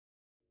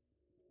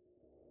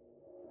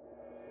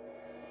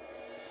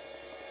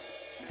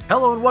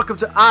Hello and welcome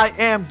to I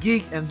Am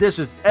Geek, and this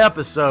is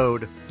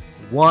episode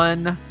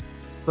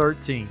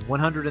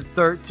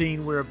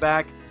 113. We're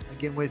back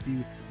again with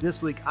you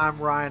this week. I'm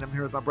Ryan. I'm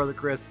here with my brother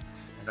Chris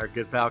and our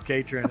good pal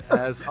Katrin,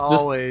 as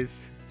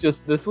always.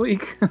 Just this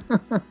week.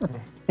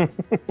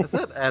 That's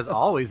it, as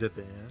always at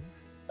the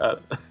end.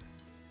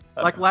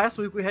 Like last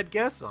week we had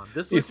guests on.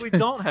 This week we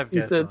don't have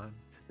guests on.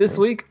 This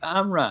week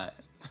I'm Ryan.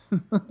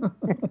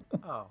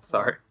 Oh,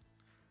 sorry.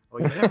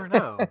 Well, you never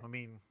know. I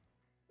mean,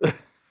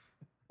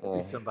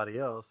 be somebody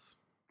else.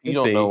 You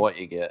don't know what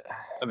you get.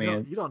 I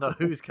mean, you don't know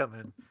who's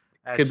coming.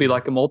 Could be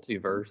like a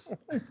multiverse.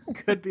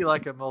 Could be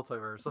like a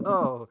multiverse.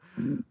 Oh,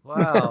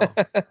 wow.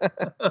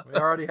 We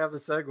already have the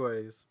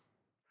segues.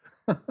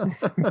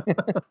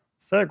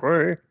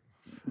 Segway.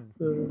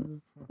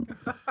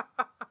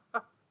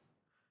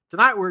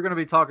 Tonight we're going to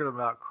be talking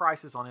about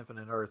Crisis on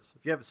Infinite Earths.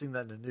 If you haven't seen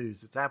that in the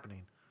news, it's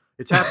happening.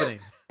 It's happening.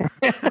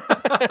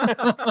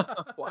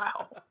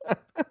 Wow.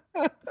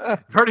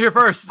 You've heard it here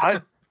first.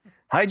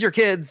 Hide your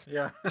kids.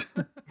 Yeah.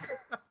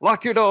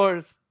 Lock your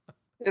doors.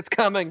 It's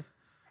coming.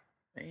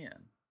 Man.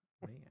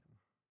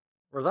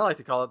 Or as I like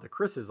to call it, the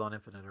Chris's on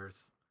Infinite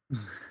Earths.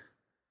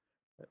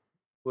 That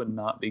would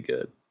not be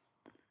good.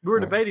 We were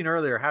debating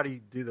earlier, how do you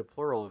do the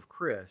plural of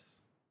Chris?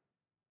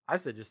 I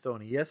said just throw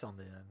an ES on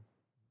the end.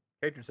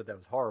 Katrin said that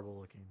was horrible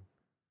looking.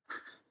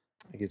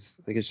 I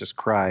think it's just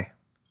cry.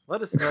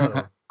 Let us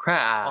know.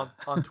 Cry.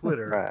 On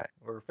Twitter Cry.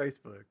 or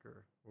Facebook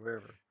or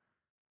wherever.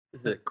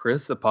 Is it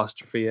Chris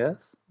apostrophe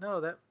S? No,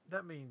 that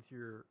means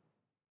you're...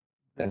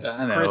 Yes.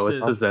 I know, it's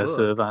Chris's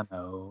possessive. book. I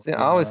know. See,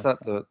 I always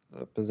thought the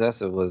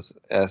possessive was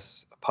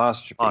S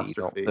apostrophe. You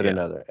don't put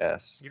another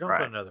S. You don't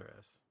put another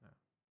S.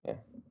 No. Yeah.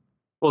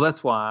 Well,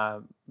 that's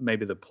why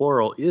maybe the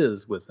plural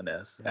is with an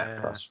S. Yeah,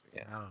 Apostrophe.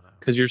 Yeah. I don't know.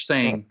 Because you're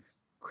saying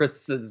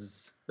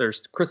Chris's.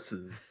 There's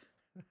Chris's.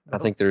 I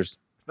think there's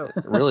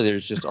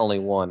just only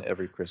one.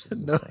 Every Chris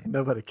is the same.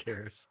 Nobody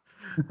cares.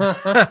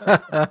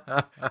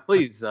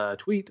 Please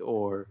tweet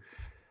or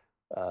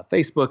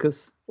Facebook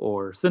us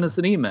or send us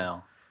an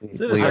email. We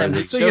Send us are an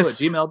the, Show at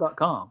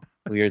gmail.com.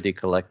 we are the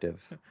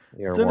collective.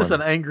 We are Send us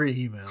one. an angry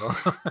email.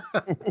 Send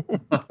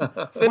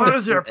What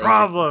us is your an angry-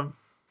 problem?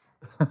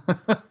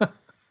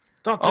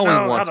 Don't you All we know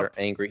how want to... are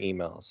angry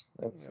emails.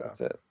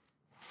 That's it.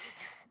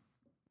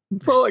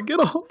 That's all I get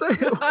all day.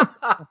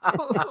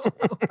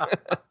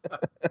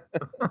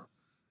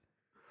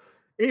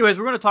 Anyways,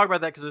 we're going to talk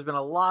about that because there's been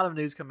a lot of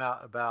news come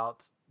out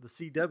about the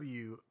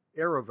CW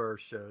Arrowverse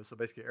show. So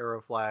basically Arrow,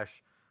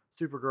 Flash,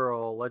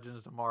 Supergirl, Legends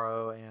of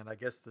Tomorrow, and I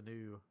guess the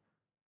new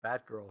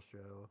Batgirl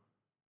show.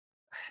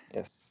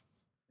 Yes.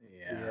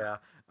 Yeah.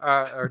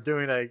 Are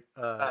doing a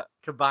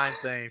combined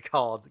thing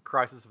called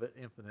Crisis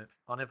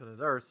on Infinite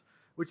Earths,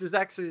 which is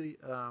actually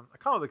a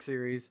comic book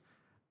series.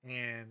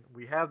 And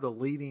we have the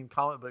leading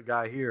comic book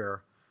guy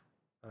here,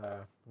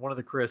 one of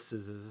the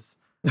Chris's,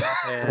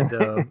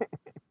 and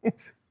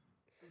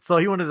so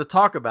he wanted to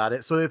talk about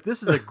it. So if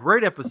this is a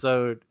great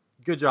episode,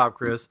 good job,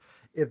 Chris.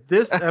 If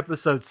this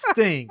episode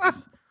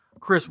stinks,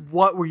 Chris,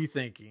 what were you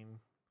thinking?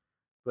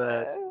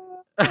 But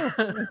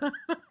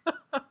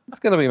It's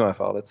gonna be my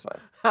fault. It's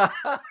fine.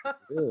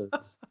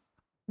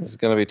 It's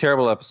gonna be a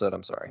terrible episode.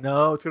 I'm sorry.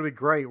 No, it's gonna be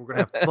great. We're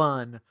gonna have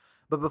fun.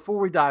 But before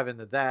we dive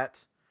into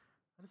that,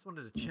 I just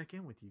wanted to check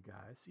in with you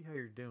guys, see how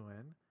you're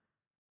doing.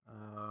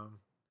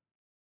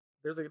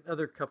 There's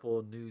another couple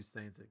of news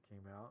things that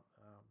came out.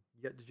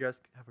 Did you guys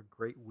have a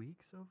great week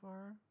so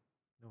far?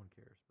 No one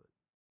cares, but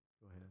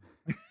go ahead.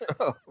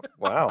 Oh,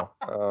 wow.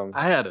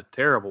 I had a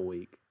terrible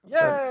week.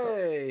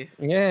 Yay!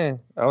 Yeah,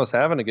 I was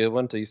having a good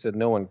one until you said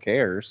no one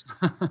cares.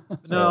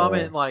 No, I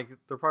mean, like,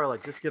 they're probably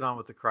like, just get on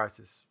with the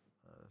Crisis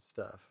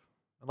stuff.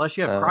 Unless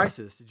you have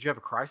Crisis. Did you have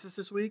a Crisis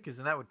this week? Because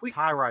then that would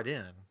tie right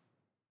in.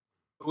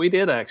 We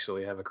did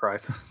actually have a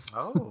crisis.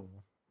 Oh.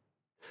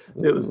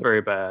 It was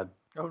very bad.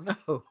 Oh,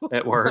 no.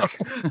 At work.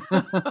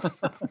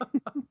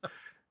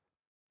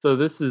 So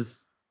this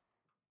is...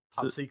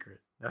 Top secret.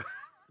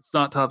 It's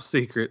not top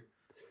secret,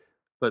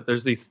 but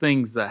there's these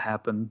things that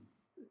happen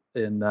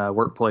in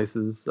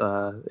workplaces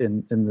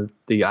in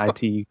the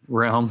IT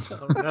realm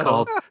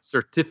called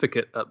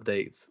certificate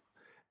updates.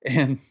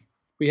 And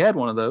we had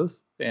one of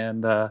those,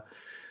 and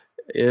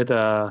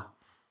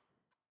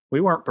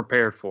we weren't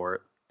prepared for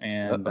it,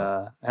 and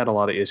had a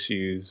lot of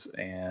issues,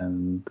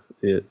 and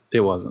it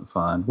wasn't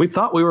fun. We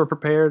thought we were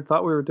prepared,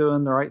 thought we were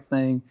doing the right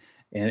thing,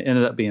 and it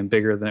ended up being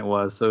bigger than it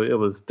was. So it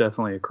was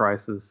definitely a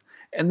crisis.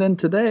 And then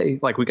today,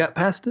 like, we got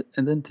past it,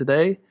 and then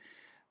today,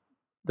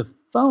 the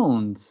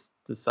phones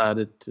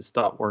decided to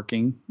stop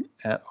working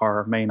at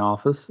our main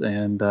office,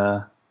 and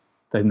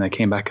then they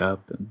came back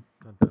up, and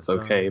it's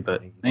okay.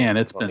 But man,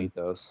 it's been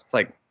those. It's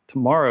like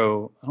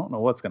tomorrow. I don't know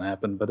what's going to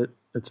happen, but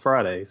it's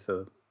Friday,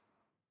 so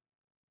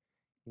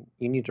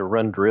You need to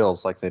run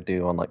drills like they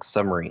do on like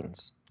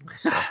submarines.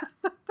 So,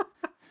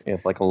 you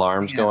have like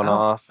alarms going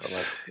off. Or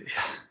like,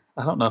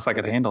 I don't know if I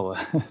could handle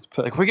that.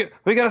 But like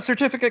we got a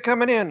certificate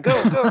coming in.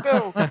 Go, go,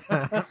 go.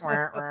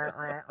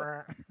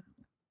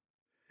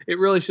 it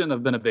really shouldn't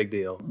have been a big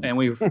deal. And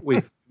we've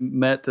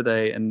met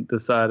today and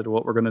decided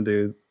what we're going to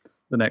do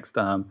the next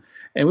time,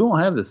 and we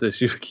won't have this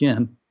issue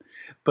again.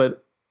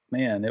 But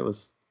man, it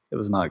was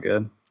not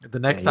good. The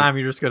next time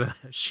you're just gonna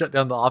shut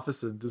down the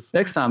office and just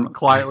Next time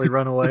quietly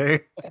run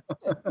away.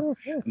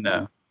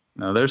 No,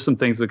 there's some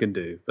things we can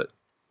do, but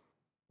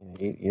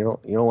you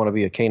don't want to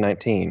be a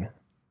K-19.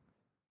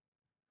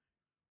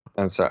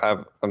 I'm sorry.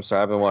 I've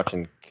been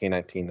watching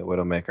K-19, The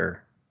Widowmaker,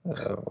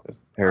 with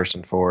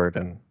Harrison Ford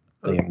and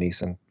Liam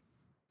Neeson.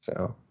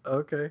 So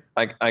okay,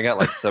 I got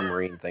like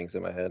submarine things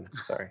in my head.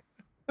 Sorry.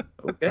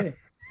 Okay.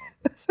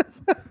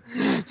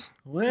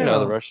 Well, You know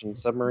the Russian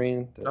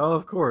submarine. That oh,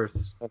 of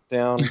course. went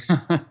down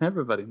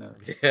Everybody knows.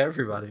 Yeah,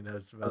 everybody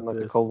knows about in like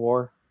this. the Cold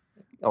War.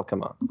 Oh,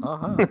 come on.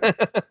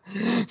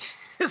 Uh-huh.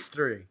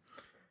 History.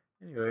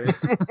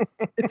 Anyways,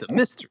 It's a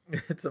mystery.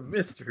 it's a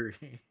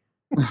mystery.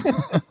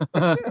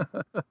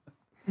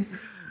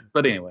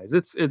 But anyways,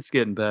 it's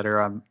getting better.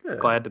 I'm Good.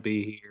 glad to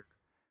be here,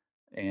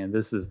 and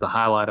this is the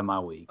highlight of my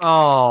week.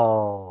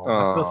 Oh,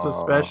 that feels so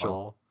Aw.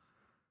 special.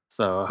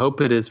 So I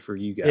hope it is for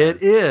you guys.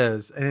 It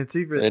is, and it's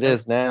even. It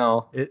is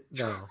now. It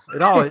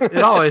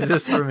always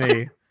is for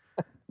me.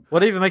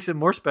 What even makes it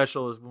more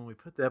special is when we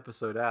put the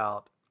episode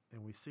out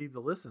and we see the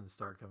listens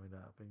start coming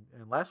up.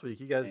 And last week,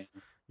 you guys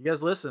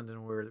listened,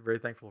 and we're very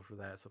thankful for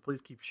that. So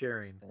please keep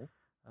sharing.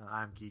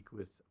 I'm Geek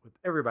with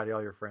everybody,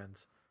 all your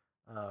friends.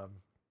 And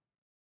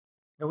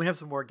we have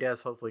some more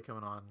guests hopefully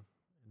coming on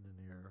in the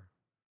near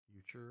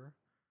future.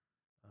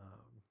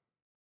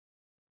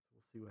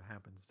 We'll see what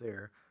happens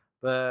there.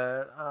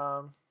 But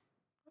I've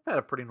had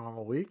a pretty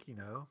normal week,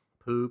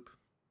 poop,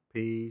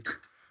 pee,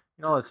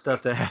 all that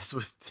stuff that has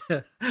with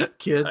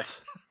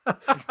kids.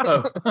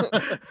 Oh.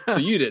 So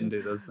you didn't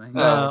do those things?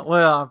 Well,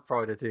 I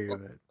probably did too.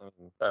 But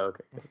Oh,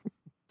 okay.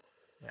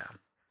 yeah,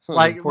 Some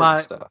like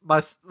important stuff.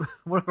 my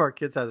one of our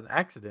kids has an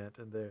accident,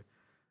 and there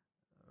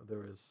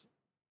was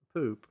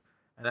poop,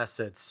 and I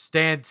said,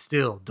 "Stand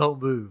still,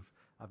 don't move.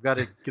 I've got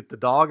to get the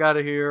dog out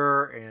of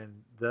here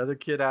and the other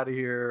kid out of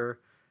here,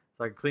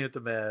 so I can clean up the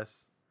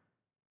mess."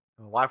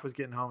 My wife was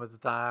getting home at the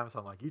time, so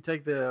I'm like, "You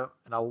take them,"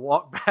 and I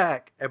walk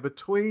back, and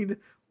between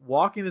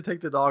walking to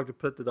take the dog to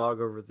put the dog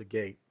over the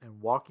gate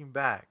and walking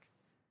back,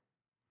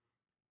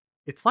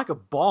 it's like a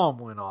bomb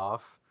went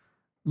off,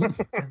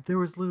 and there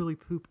was literally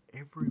poop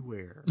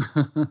everywhere.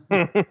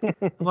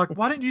 I'm like,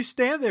 "Why didn't you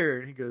stand there?"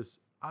 And he goes,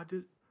 I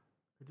just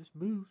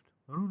moved.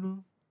 I don't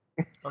know.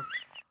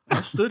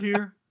 I stood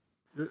here."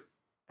 And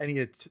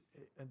it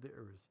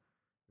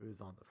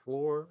was on the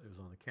floor, it was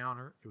on the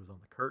counter, it was on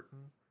the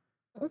curtain.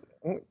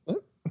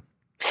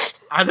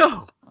 I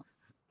know.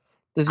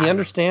 Does he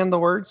understand the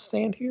words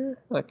 "stand here"?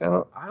 Like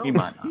I I He don't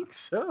might think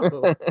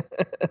so.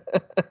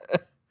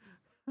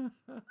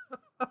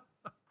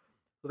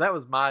 So that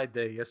was my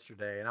day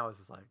yesterday, and I was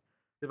just like,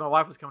 if my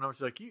wife was coming home,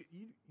 she's like, you've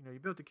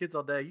been with the kids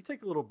all day, you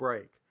take a little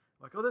break.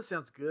 I'm like, oh, that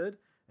sounds good.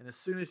 And as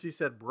soon as she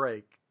said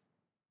break,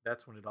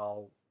 that's when it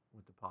all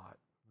went to pot.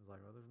 I was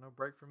like, well, there's no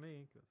break for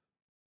me.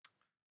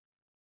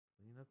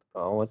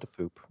 I went to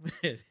poop.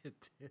 It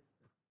did.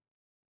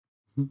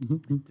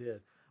 It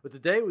did. But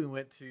today we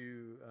went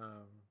to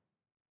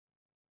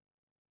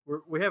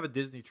we have a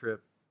Disney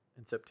trip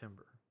in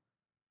September,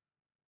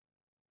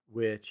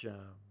 which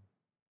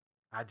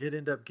I did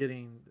end up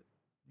getting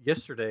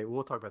yesterday.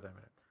 We'll talk about that in a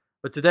minute.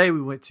 But today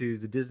we went to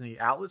the Disney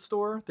outlet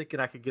store thinking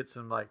I could get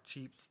some like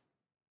cheap,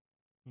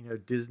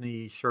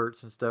 Disney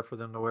shirts and stuff for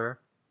them to wear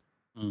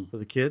for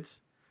the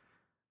kids.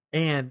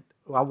 And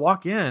I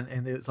walk in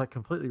and it's like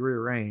completely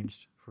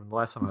rearranged from the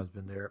last time I've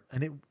been there.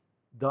 And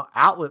the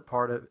outlet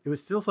part of it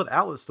was still said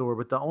outlet store,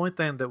 but the only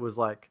thing that was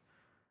like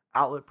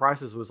outlet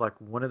prices was like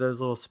one of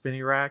those little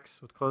spinny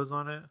racks with clothes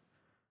on it,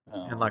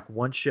 and like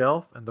one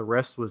shelf, and the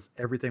rest was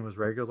everything was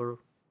regular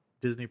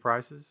Disney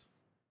prices.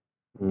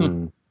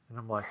 And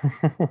I'm like,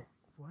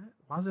 what?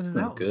 Why is it an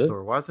outlet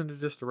store? Why isn't it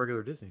just a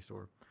regular Disney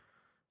store?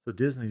 So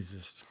Disney's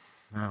just,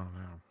 I don't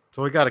know.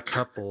 So we got a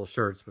couple of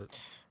shirts, but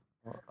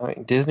I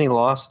mean, Disney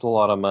lost a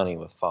lot of money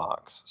with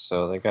Fox,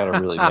 so they got to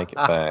really make it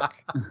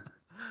back.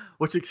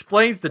 Which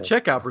explains the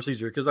checkout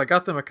procedure, because I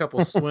got them a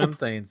couple swim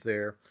things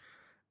there,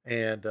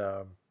 and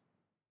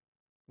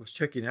was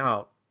checking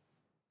out,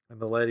 and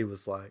the lady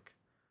was like,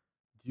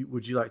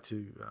 would you like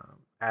to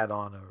add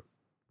on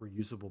a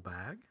reusable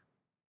bag?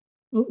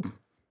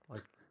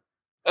 Like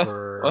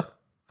for,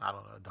 I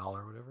don't know, $1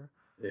 or whatever.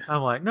 Yeah.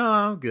 I'm like, no,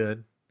 I'm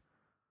good.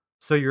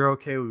 So you're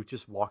okay with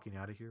just walking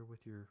out of here with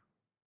your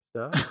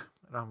stuff?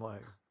 And I'm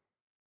like,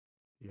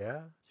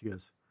 yeah. She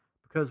goes,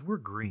 because we're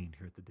green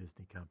here at the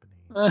Disney company.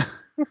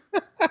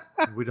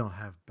 We don't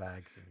have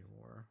bags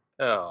anymore.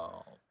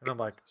 Oh. And I'm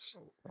like,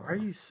 why are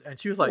you? And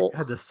she was like,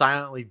 had the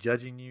silently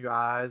judging you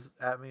eyes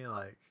at me,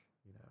 like,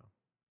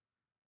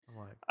 I'm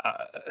like,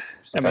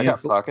 I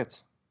got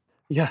pockets.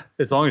 Yeah,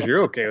 as long as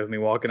you're okay with me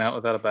walking out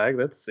without a bag,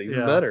 that's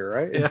even better,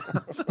 right? Yeah.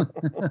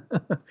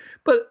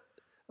 But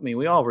I mean,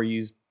 we all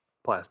reuse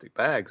plastic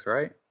bags,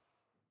 right?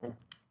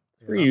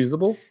 It's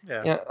reusable.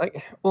 Yeah. Yeah.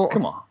 Like, well,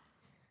 come on.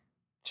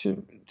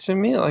 To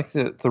me, like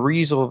the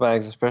reusable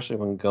bags, especially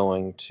when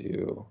going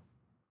to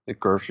the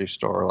grocery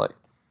store, like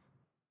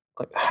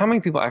like how many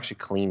people actually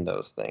clean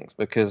those things?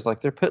 Because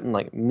like they're putting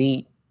like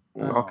meat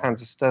and all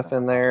kinds of stuff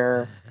in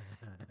there,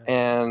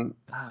 and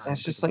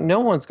it's just like no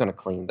one's going to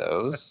clean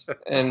those,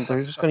 and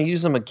they're just going to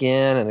use them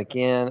again and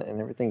again, and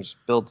everything just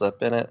builds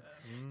up in it.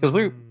 Because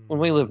when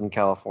we lived in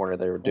California,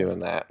 they were doing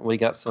that. We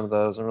got some of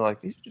those, and we're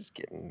like, these are just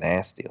getting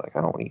nasty. Like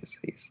I don't want to use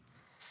these.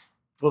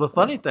 Well, the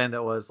funny thing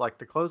that was like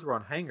the clothes were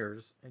on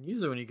hangers, and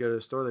usually when you go to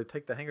the store, they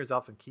take the hangers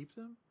off and keep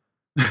them.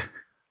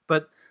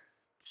 But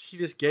she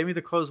just gave me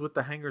the clothes with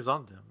the hangers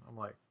on them. I'm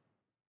like,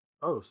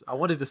 oh, I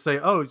wanted to say,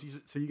 oh,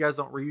 so you guys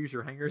don't reuse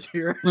your hangers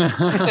here? But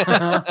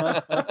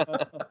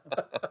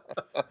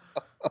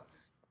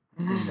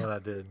I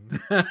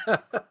didn't.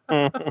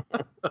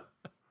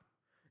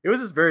 It was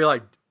just very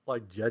like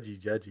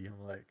judgy.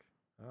 I'm like,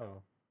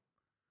 oh,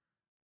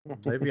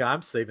 maybe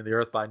I'm saving the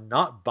earth by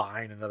not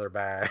buying another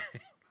bag.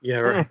 Yeah,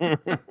 right.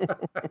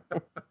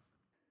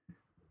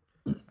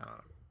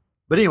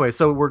 But anyway,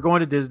 so we're going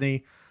to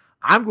Disney.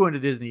 I'm going to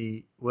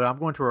Disney. Well, I'm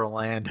going to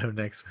Orlando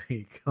next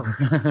week.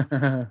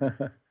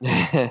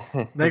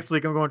 Next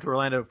week, I'm going to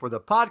Orlando for the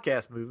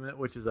podcast movement,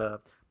 which is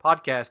a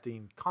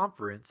podcasting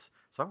conference.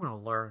 So I'm going to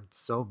learn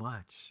so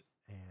much.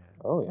 And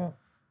oh, yeah.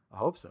 I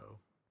hope so.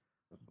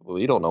 Well,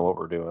 we don't know what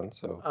we're doing,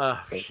 so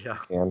yeah.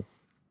 Can.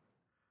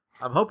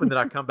 I'm hoping that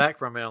I come back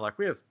from it. Like,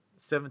 we have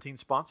 17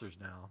 sponsors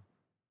now.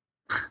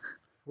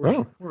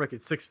 We're making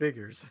six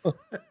figures.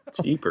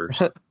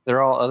 Cheapers.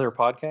 They're all other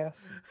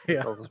podcasts?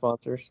 Yeah. All the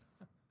sponsors?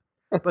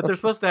 But they're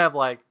supposed to have,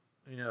 like,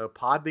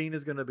 Podbean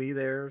is going to be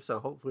there, so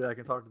hopefully I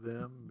can talk to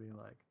them and be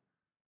like,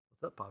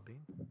 what's up, Podbean?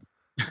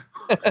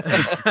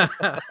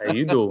 How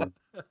you doing?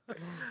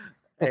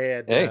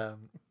 And hey,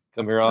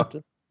 come here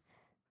often.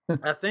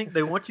 I think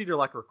they want you to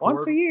like record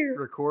once a year.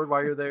 Record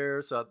while you're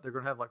there, so they're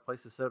going to have like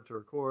places set up to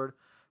record.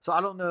 So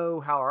I don't know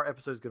how our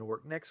episode is going to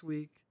work next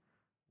week.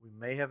 We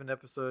may have an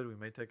episode. We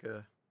may take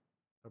a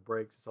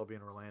break since I'll be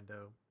in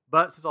Orlando.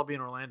 But since I'll be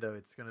in Orlando,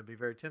 it's going to be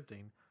very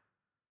tempting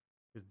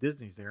because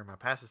Disney's there. My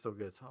pass is still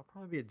good, so I'll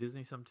probably be at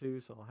Disney some too.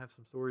 So I'll have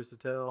some stories to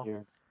tell.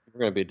 You're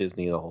going to be at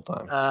Disney the whole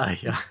time.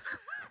 Yeah.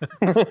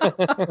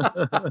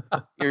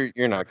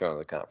 You're not going to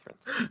the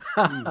conference.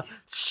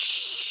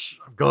 Shh,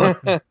 I'm going.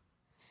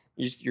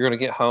 You're going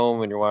to get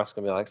home and your wife's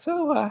going to be like,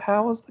 so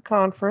how was the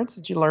conference?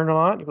 Did you learn a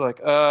lot? And you'll be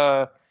like,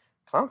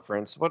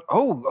 conference? What?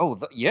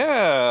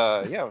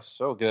 Yeah, it was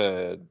so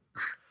good.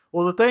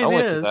 Well, the thing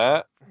is,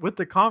 that. With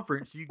the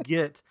conference, you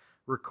get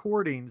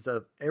recordings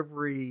of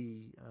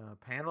every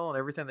panel and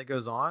everything that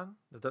goes on.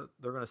 That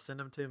they're going to send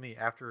them to me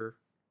after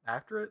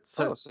it.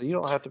 So you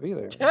don't have to be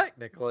there.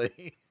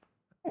 Technically.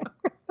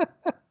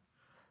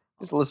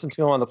 Just listen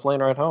to them on the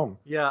plane ride home.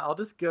 Yeah, I'll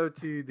just go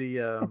to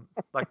the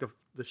like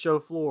the show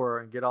floor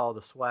and get all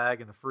the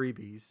swag and the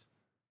freebies.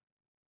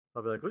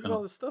 I'll be like, look at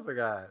all this stuff I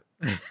got.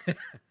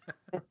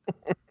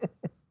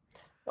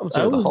 I was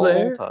there the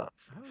whole time.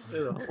 I was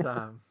there the whole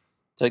time.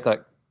 Take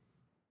like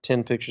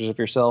 10 pictures of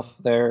yourself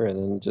there and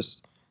then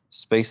just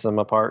space them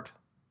apart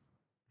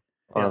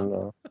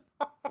on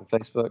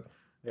Facebook.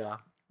 Yeah.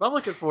 But I'm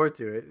looking forward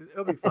to it.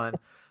 It'll be fun.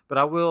 But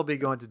I will be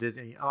going to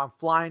Disney. I'm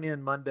flying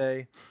in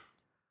Monday.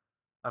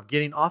 I'm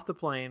getting off the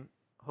plane.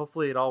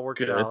 Hopefully it all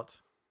works out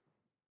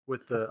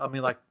with the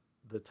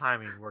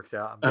timing works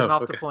out. I'm getting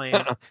off the plane.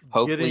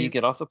 Hopefully you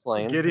get off the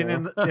plane. Getting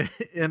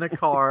in a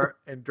car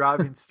and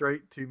driving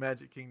straight to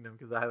Magic Kingdom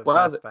because I have a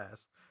fast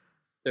pass.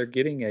 They're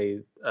getting a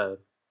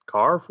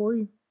car for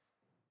you?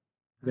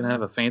 You're going to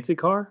have a fancy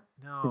car?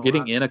 No. You're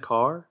getting in a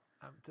car?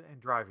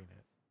 And driving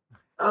it.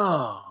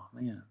 Oh,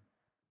 man.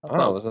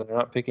 They're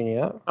not picking you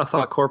up? I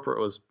thought corporate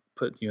was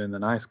putting you in the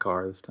nice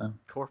car this time.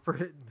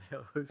 Corporate?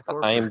 No, who's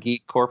corporate? I am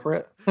Geek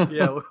Corporate?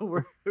 Yeah, who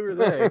are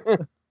they?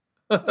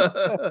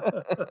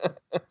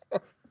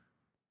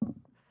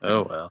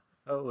 Oh, well.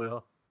 Oh,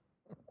 well.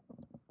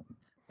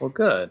 Well,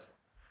 good.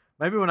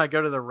 Maybe when I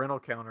go to the rental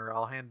counter,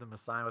 I'll hand them a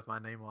sign with my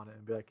name on it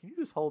and be like, can you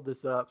just hold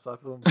this up so I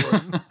feel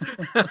important?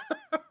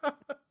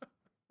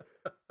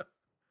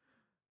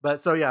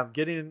 But so, yeah, I'm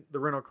getting in the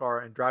rental car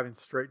and driving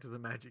straight to the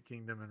Magic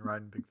Kingdom and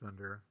riding Big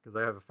Thunder because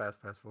I have a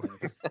fast pass for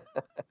it.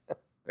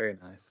 Very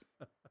nice.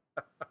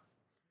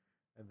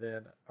 And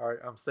then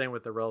I'm staying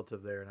with a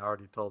relative there, and I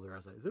already told her, I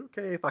was like, is it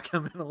okay if I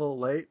come in a little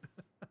late?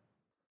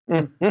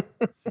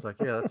 She's like,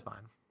 yeah, that's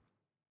fine.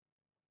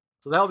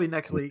 So that'll be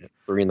next week.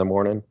 3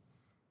 a.m.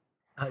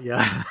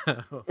 Yeah.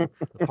 The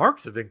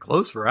parks have been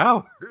closed for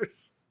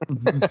hours.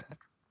 Yeah,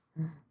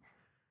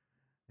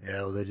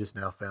 well, they just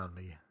now found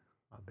me.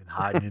 I've been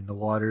hiding in the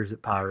waters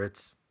at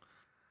Pirates.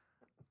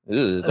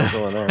 Ew, don't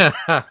go in there.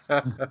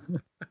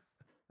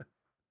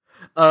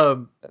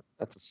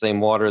 That's the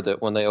same water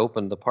that when they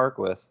opened the park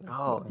with.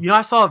 Oh,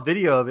 I saw a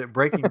video of it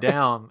breaking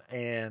down,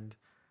 and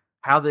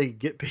how they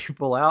get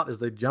people out is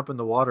they jump in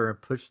the water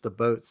and push the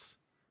boats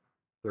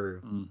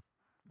through.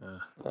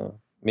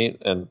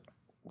 And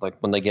like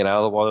when they get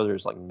out of the water,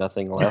 there's like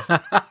nothing left.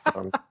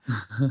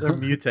 They're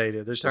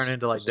mutated. They're turning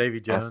into like Davy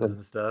Jones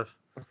and stuff.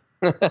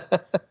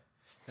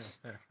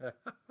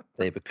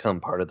 They become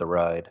part of the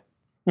ride.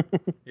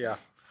 Yeah.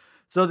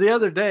 So the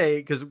other day,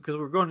 because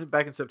we're going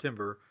back in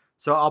September,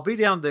 so I'll be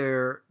down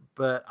there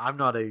but I'm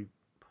not a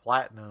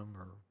platinum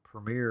or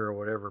premier or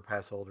whatever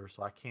pass holder,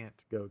 so I can't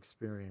go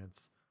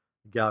experience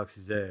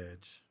Galaxy's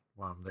Edge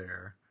while I'm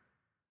there.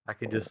 I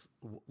can just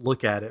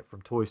look at it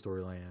from Toy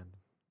Story Land.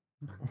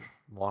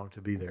 Long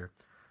to be there.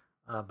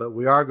 But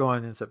we are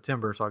going in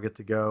September, so I'll get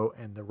to go.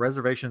 And the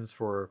reservations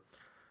for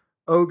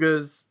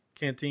Oga's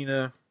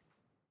Cantina,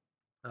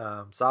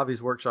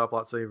 Savi's Workshop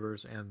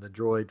Lightsabers, and the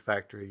Droid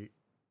Factory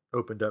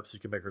opened up so you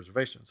can make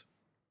reservations.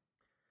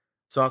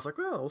 So I was like,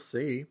 well, we'll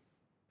see.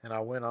 And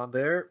I went on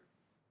there,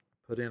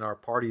 put in our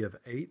party of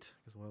 8,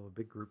 because we'll have a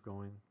big group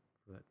going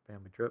for that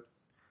family trip.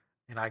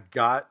 And I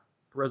got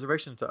a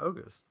reservation to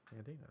Oga's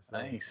Cantina. So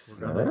Nice.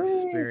 we're going to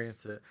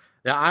experience it.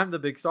 Now, I'm the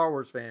big Star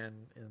Wars fan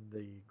in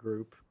the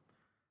group.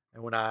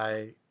 And when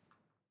I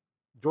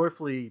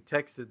joyfully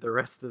texted the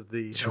rest of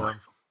the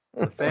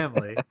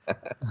family,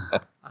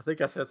 I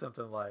think I said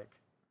something like,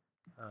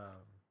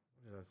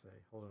 what did I say?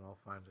 Hold on, I'll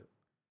find it.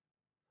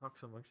 Talk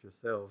amongst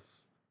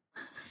yourselves.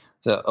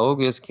 So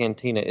Oga's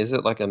Cantina, is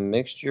it like a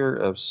mixture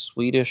of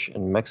Swedish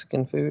and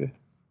Mexican food?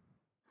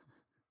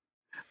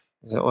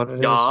 Is that what it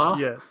is?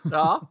 Yes.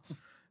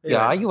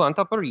 Yeah, you want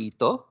a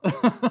burrito?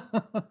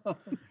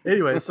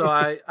 Anyway, so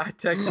I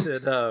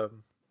texted,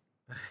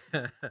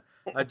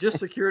 I just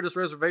secured us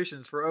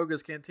reservations for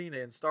Oga's Cantina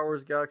in Star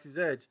Wars Galaxy's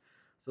Edge.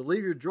 So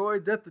leave your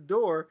droids at the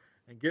door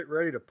and get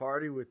ready to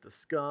party with the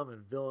scum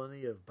and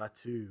villainy of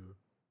Batuu.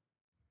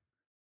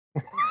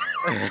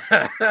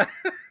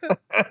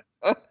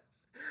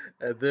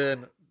 And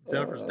then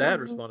Jennifer's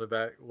dad responded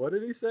back, what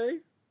did he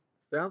say?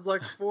 Sounds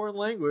like a foreign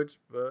language,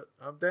 but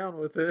I'm down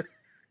with it.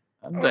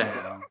 I'm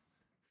down.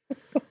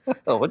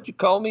 Oh, what'd you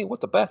call me?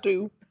 What the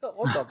Batuu?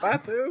 What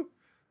the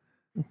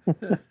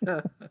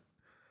Batuu?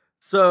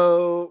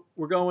 So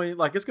we're going,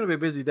 like, it's going to be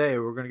a busy day.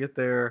 We're going to get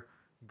there,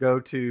 go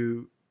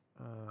to,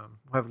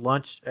 have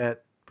lunch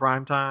at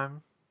prime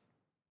time,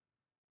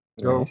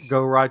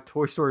 go ride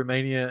Toy Story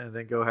Mania, and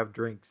then go have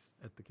drinks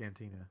at the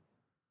cantina.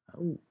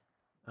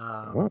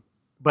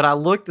 But I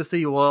looked to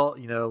see, well,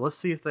 let's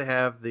see if they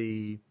have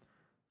the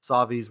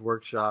Savi's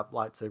Workshop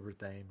lightsaber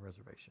thing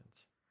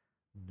reservations.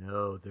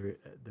 No, there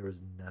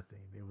was nothing.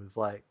 It was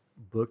like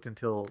booked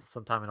until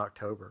sometime in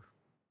October.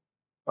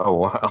 Oh,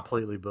 wow.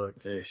 Completely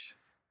booked. Ish.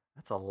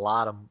 That's a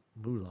lot of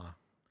moolah.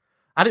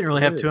 I didn't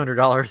really have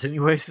 $200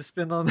 anyways to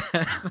spend on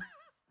that.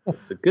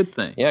 It's a good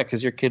thing. Yeah,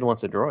 because your kid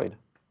wants a droid.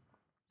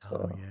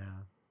 So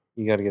yeah.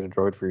 You got to get a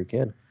droid for your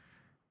kid.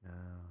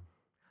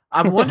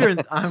 I'm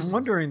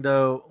wondering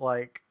though,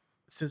 like,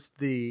 since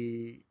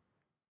it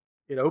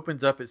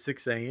opens up at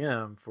 6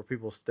 a.m. for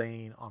people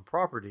staying on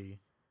property,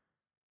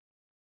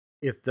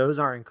 if those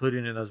aren't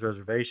included in those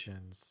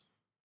reservations,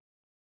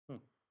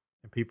 and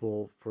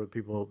for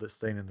people that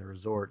staying in the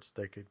resorts,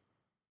 they could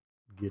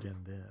get in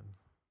then.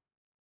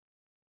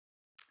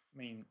 I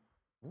mean,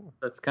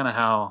 that's kind of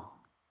how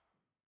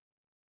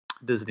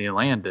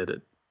Disneyland did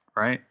it,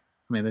 right?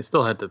 I mean, they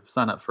still had to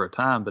sign up for a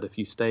time, but if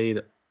you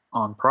stayed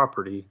on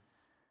property,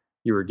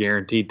 you were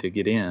guaranteed to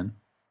get in.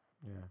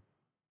 Yeah.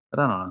 But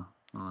I don't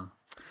know.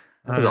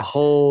 There's a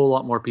whole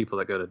lot more people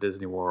that go to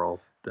Disney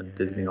World than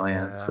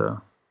Disneyland, so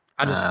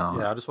I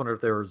just wonder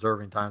if they were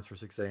reserving times for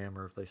 6 a.m.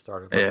 or if they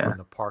started when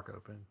the park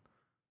opened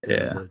to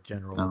the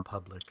general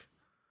public.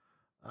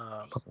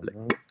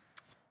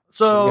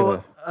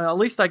 So at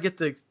least I get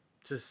to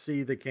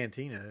see the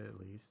cantina at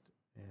least.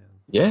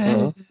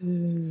 And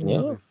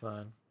It'll be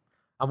fun.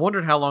 I'm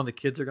wondering how long the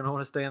kids are going to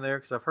want to stay in there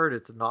because I've heard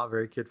it's not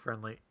very kid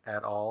friendly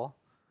at all,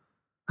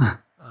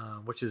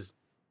 which is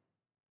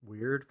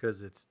weird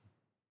because it's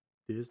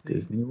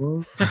Disney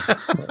World.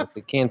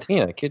 The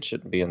cantina, kids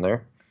shouldn't be in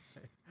there.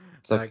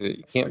 It's like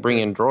you can't bring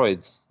in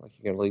droids. Like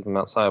you got to leave them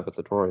outside with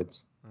the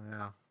droids.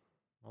 Yeah,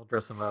 I'll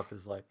dress them up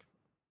as like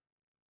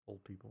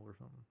old people or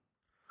something.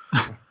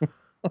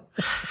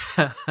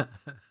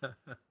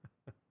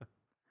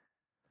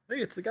 Hey,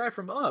 it's the guy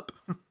from Up.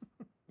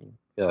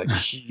 Yeah,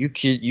 like you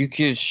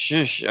kid,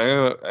 shush!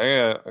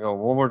 I got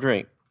one more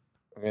drink.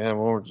 Okay, one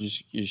more,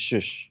 just you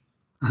shush.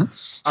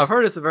 I've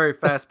heard it's a very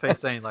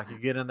fast-paced thing. Like you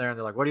get in there and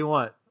they're like, "What do you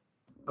want?"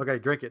 Okay,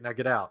 drink it. Now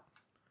get out.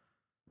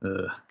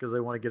 Because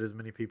they want to get as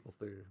many people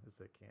through as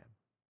they can.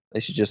 They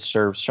should just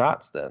serve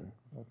shots then.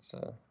 That's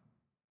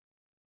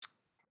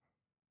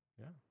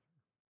yeah.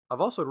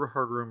 I've also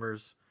heard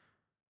rumors.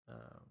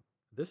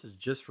 This is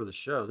just for the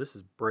show. This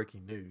is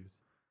breaking news.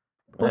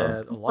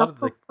 That a lot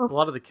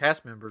of the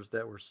cast members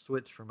that were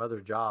switched from other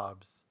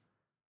jobs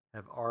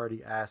have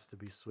already asked to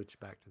be switched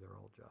back to their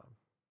old job.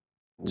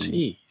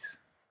 Jeez,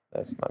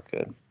 that's not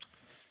good.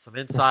 Some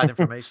inside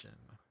information.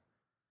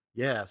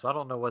 Yeah, so I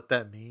don't know what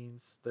that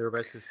means. They were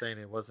basically saying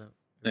it was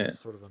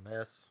sort of a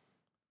mess.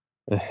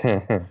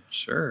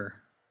 Sure.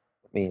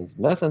 It means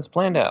nothing's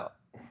planned out.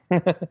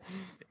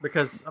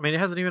 Because it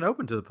hasn't even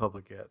opened to the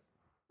public yet.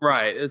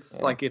 Right. It's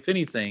like, if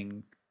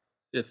anything,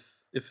 if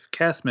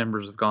cast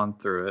members have gone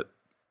through it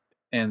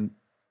and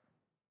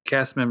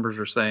cast members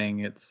are saying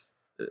it's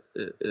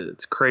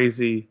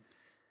crazy,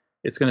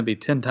 it's going to be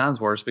 10 times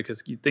worse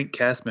because you think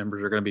cast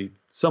members are going to be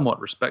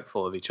somewhat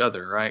respectful of each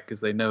other, right? Because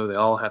they know they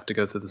all have to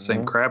go through the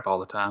same crap all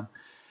the time.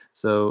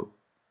 So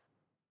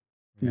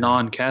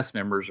non-cast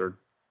members are a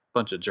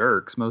bunch of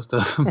jerks, most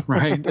of them,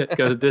 right? That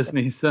go to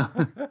Disney, so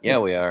Yeah,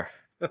 we are.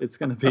 it's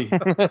gonna be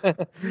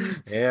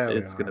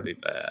it's gonna be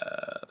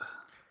bad,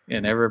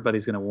 and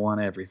everybody's gonna want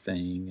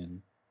everything,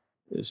 and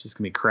it's just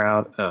gonna be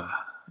crowd.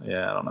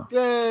 Yeah, I don't know.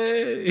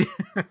 Yay!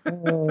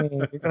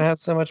 You're gonna have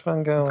so much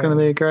fun going. It's gonna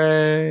be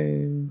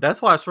great.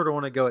 That's why I sort of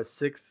want to go at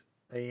 6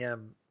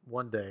 a.m.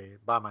 one day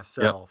by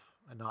myself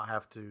and not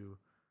have to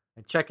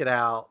and check it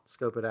out,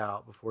 scope it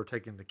out before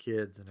taking the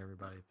kids and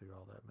everybody through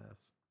all that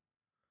mess.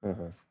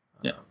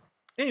 Yeah.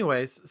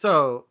 Anyways,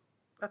 so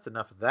that's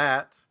enough of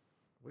that.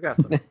 We got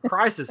some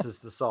crises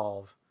to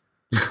solve.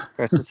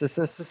 Crisis.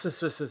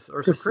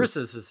 Or some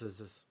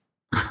crises.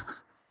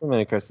 So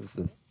many crises.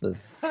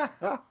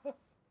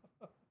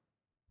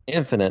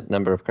 Infinite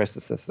number of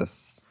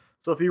crises.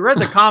 So if you read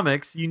the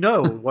comics, you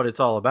know what it's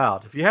all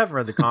about. If you haven't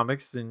read the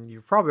comics, then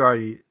you've probably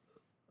already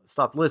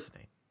stopped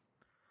listening.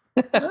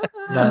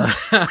 No,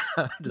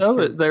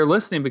 but they're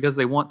listening because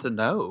they want to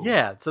know.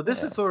 Yeah, so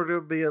this is sort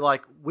of be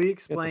like we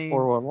explain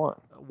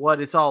 411.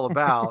 what it's all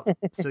about,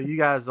 so you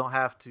guys don't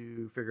have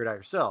to figure it out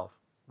yourself.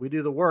 We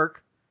do the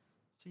work,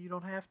 so you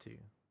don't have to.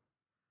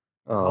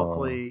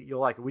 Hopefully, you'll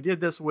like it. We did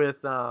this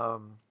with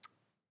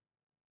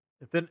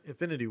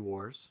Infinity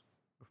Wars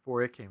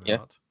before it came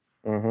out.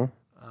 Mm-hmm.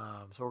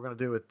 So we're going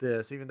to do it with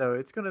this, even though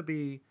it's going to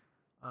be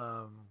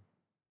a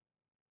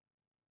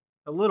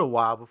little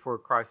while before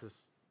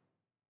Crisis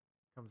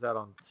comes out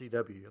on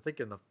CW. I think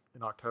in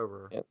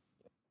October. Yep.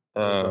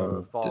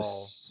 Fall.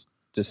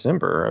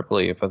 December, I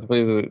believe. I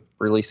believe the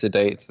release of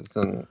dates is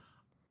in.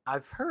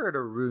 I've heard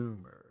a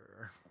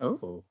rumor.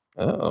 Oh.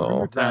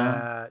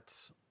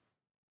 That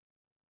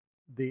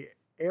the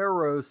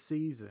Arrow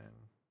season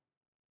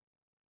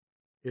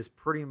is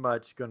pretty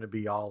much going to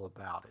be all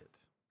about it.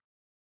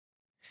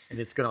 And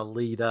it's going to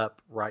lead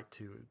up right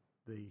to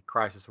the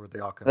Crisis where they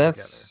all come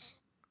together.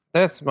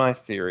 That's my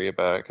theory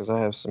about it, because I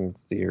have some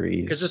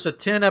theories. Because it's a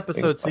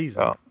 10-episode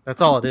season.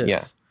 That's all it is.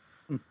 Yeah.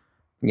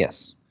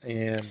 Yes.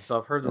 And so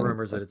I've heard the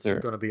rumors that it's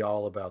going to be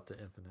all about the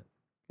Infinite.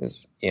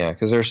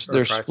 Because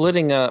they're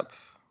splitting up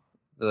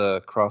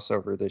the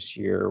crossover this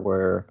year,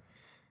 where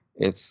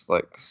it's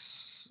like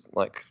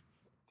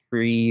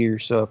 3 or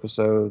so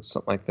episodes,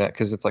 something like that.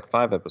 Because it's like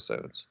 5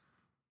 episodes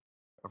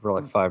over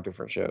like 5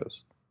 different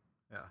shows.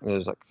 Yeah. And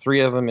there's like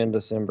 3 of them in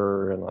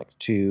December and like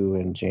 2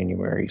 in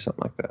January,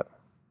 something like that.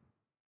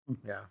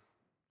 Yeah.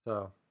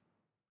 So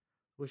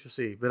we shall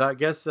see. But I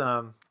guess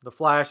the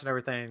Flash and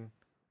everything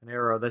and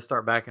Arrow, they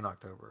start back in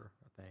October,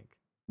 I think.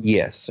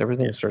 Yes,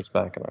 everything starts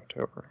back in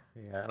October.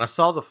 Yeah, and I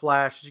saw the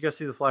Flash. Did you guys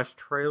see the Flash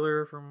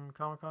trailer from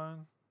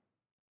Comic-Con?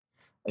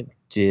 I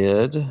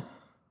did. Is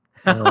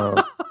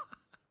that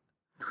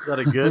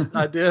a good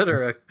idea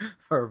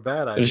or a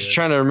bad idea? I was just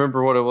trying to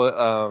remember what it was.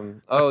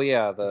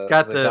 It's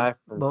got the guy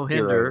from Mohinder.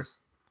 Heroes.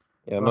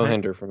 Yeah,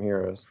 Mohinder from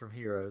Heroes. From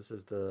Heroes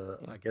is the,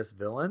 I guess,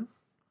 villain.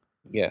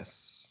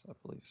 Yes, I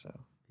believe so.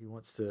 He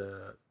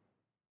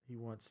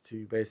wants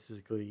to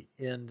basically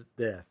end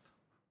death.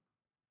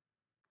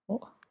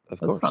 Well, Of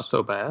that's course. not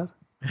so bad.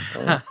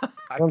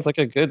 Sounds like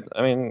a good.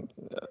 I mean,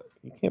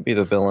 you can't be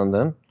the villain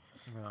then.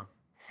 No,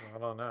 I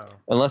don't know.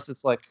 Unless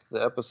it's like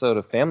the episode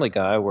of Family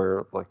Guy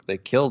where like they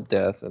killed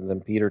Death and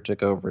then Peter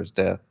took over his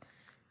death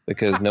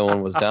because no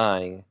one was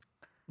dying,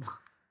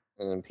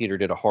 and then Peter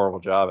did a horrible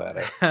job at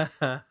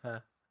it.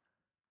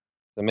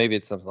 So maybe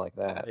it's something like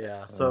that.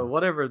 Yeah. So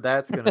whatever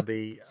that's going to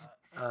be,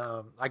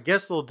 I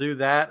guess they'll do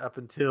that up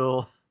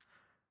until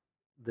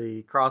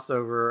the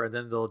crossover, and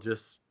then they'll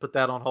just put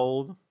that on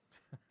hold.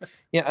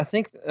 Yeah, I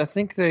think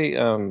they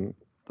the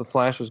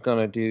Flash was going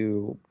to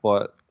do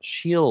what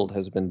Shield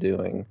has been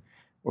doing,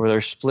 where they're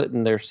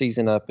splitting their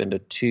season up into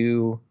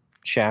 2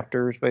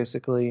 chapters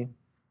basically.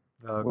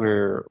 Okay.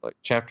 Where like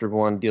chapter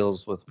 1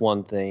 deals with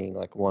one thing,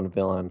 like one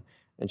villain,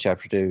 and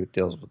chapter 2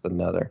 deals with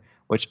another,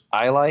 which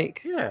I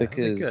like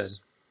because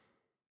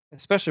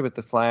especially with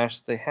the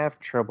Flash, they have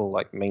trouble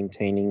like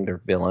maintaining their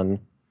villain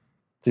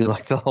through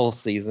like the whole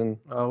season.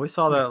 Oh, we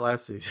saw that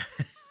last season.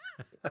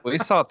 We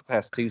saw it the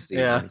past 2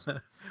 seasons. Yeah,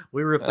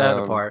 we ripped that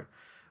apart.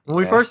 When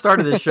we first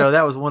started this show,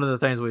 that was one of the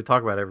things we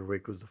talk about every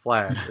week was the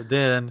Flash. And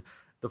then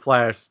the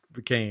Flash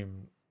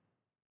became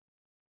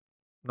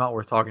not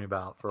worth talking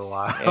about for a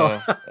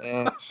while.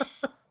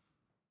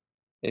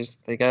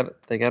 They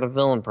got a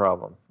villain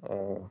problem.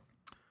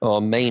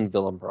 A main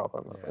villain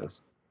problem.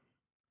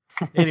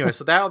 Anyway,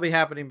 so that will be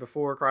happening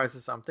before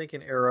Crisis. I'm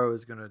thinking Arrow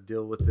is going to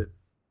deal with it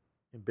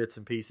in bits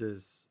and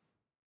pieces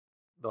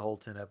the whole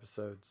 10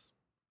 episodes.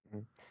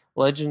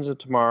 Legends of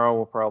Tomorrow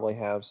will probably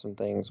have some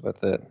things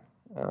with it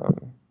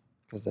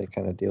because they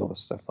kind of deal with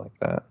stuff like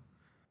that.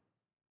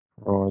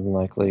 More than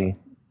likely.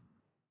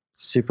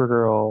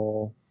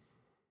 Supergirl,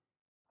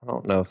 I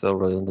don't know if they'll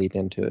really lead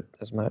into it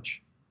as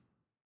much.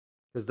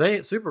 Because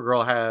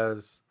Supergirl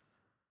has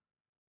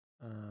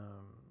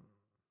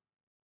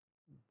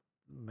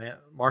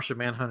Martian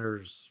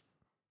Manhunter's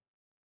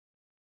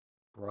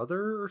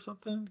brother or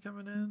something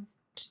coming in.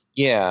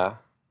 Yeah,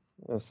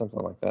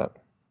 something like that.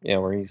 Yeah,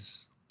 where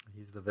he's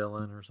the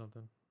villain or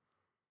something.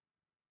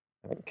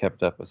 I haven't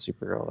kept up with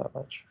Supergirl that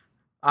much.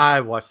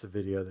 I watched the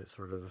video that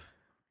sort of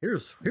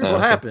here's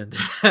what happened.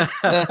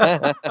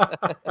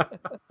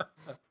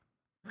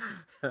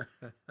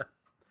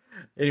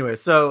 Anyway,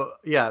 so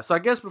I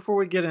guess before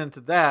we get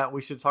into that,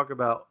 we should talk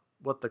about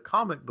what the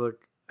comic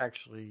book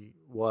actually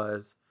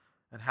was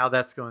and how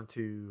that's going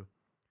to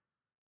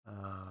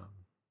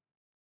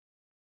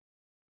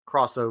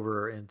cross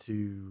over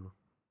into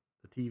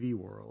the TV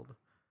world.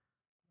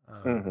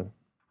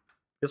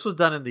 This was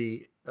done in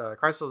the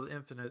Crisis on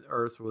Infinite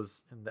Earths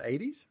was in the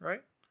 80s,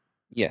 right?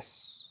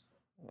 Yes.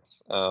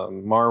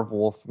 Marv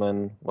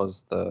Wolfman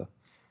was the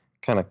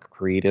kind of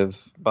creative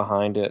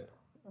behind it.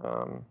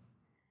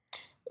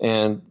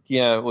 And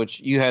yeah, which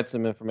you had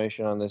some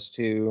information on this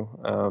too.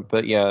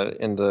 But yeah,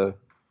 in the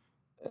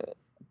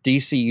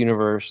DC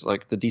universe,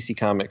 like the DC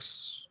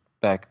comics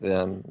back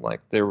then, like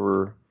there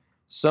were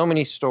so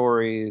many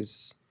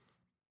stories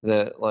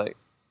that like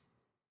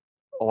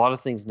a lot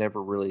of things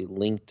never really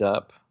linked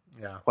up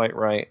quite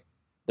right.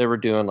 They were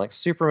doing like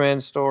Superman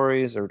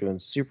stories, they were doing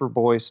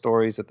Superboy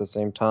stories at the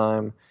same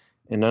time,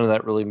 and none of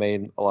that really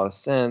made a lot of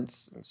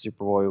sense. And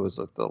Superboy was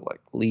like the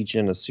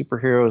Legion of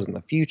Superheroes in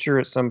the future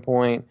at some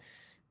point,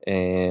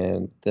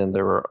 and then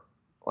there were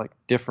like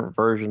different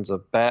versions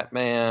of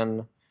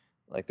Batman.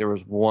 Like there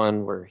was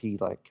one where he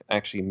like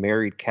actually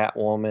married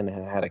Catwoman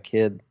and had a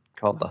kid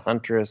called the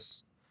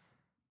Huntress.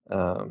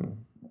 And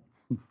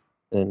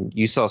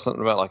you saw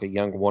something about like a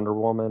young Wonder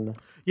Woman.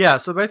 Yeah,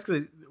 so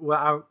basically,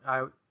 well,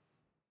 I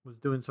was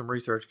doing some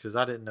research because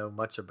I didn't know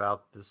much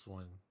about this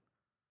one.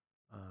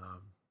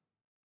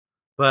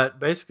 But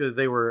basically,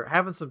 they were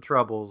having some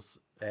troubles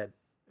at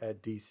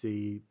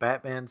DC.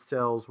 Batman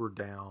sales were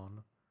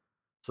down.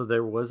 So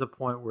there was a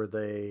point where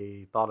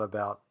they thought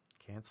about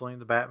canceling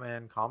the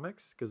Batman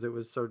comics because it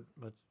was so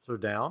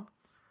down.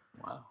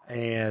 Wow.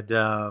 And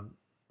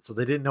so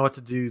they didn't know what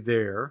to do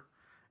there.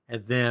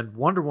 And then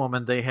Wonder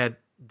Woman, they had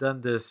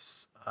done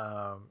this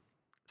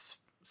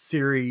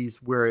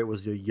series where it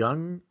was a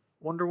young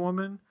Wonder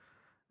Woman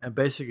and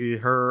basically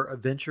her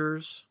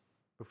adventures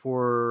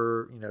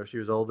before she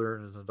was older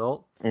and as an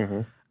adult.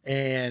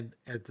 And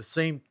at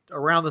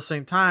around the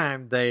same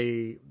time,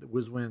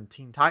 was when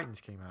Teen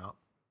Titans came out,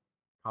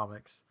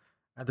 comics,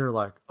 and they're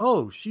like,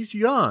 oh, she's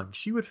young,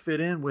 she would fit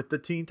in with the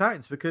Teen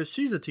Titans because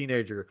she's a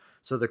teenager.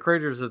 So the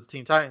creators of the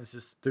Teen Titans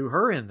just threw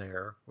her in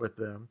there with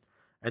them,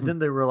 and then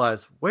they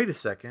realized, wait a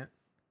second,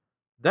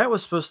 that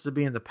was supposed to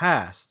be in the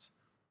past,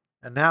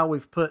 and now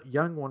we've put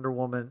young Wonder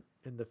Woman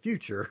in the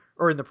future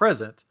or in the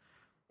present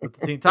with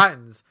the Teen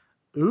Titans.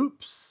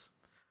 Oops.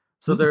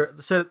 So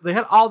they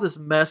had all this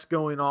mess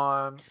going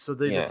on. So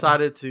they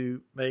decided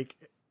to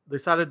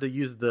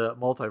use the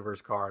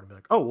multiverse card and be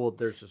like, oh well,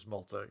 there's this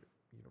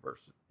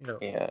multi-universe,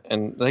 Yeah,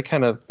 and they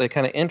kind of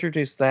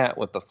introduced that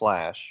with the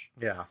Flash.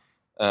 Yeah.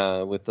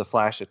 With the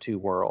Flash of Two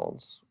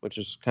Worlds, which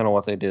is kind of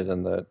what they did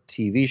in the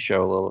TV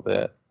show a little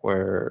bit,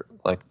 where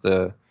like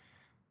the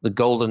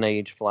Golden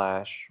Age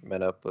Flash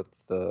met up with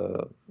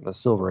the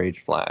Silver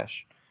Age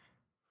Flash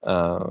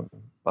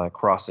by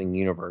crossing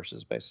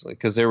universes, basically.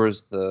 Because there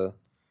was the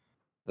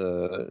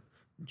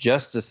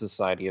Justice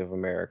Society of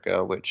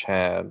America, which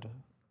had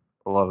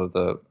a lot of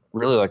the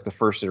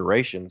first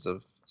iterations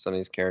of some of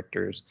these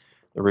characters: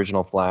 the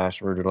original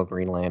Flash, original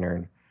Green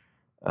Lantern,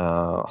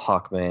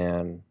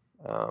 Hawkman,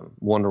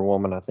 Wonder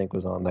Woman, I think,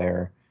 was on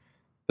there,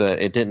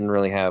 but it didn't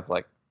really have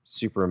like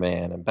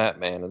Superman and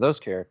Batman and those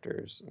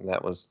characters, and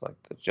that was like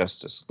the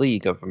Justice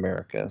League of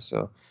America.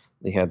 So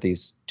they had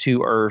these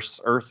two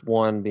Earths, Earth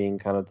 1 being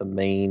kind of the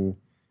main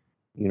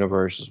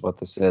universe is what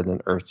they said,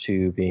 and Earth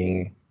 2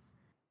 being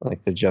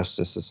like the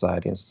Justice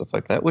Society and stuff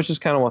like that, which is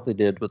kind of what they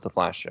did with the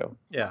Flash show.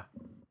 Yeah.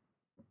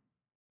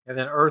 And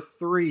then Earth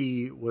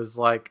 3 was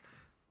like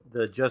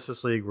the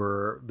Justice League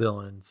were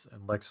villains,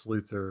 and Lex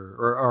Luthor,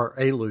 or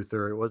a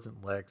Luthor, it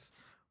wasn't Lex,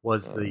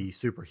 was the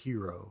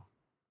superhero.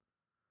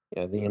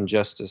 Yeah, the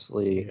Injustice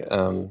League. Yes.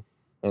 And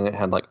it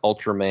had like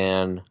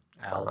Ultraman.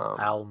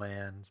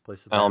 Owlman.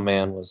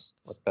 Owlman was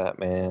like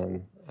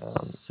Batman.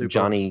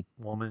 Johnny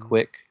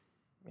Quick.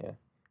 Yeah.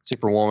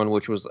 Superwoman,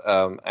 which was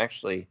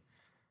actually,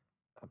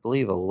 I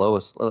believe, at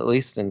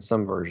least in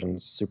some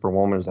versions,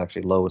 Superwoman is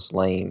actually Lois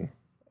Lane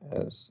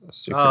as a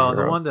superhero. Oh,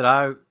 the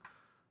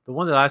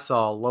one that I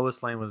saw,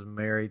 Lois Lane was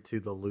married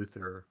to the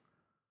Luthor,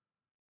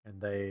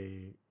 and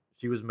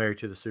she was married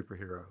to the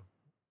superhero.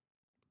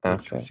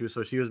 Okay.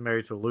 She was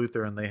married to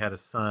Luthor, and they had a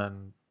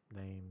son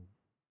named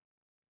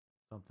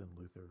something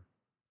Luthor.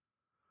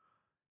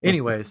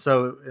 Anyway,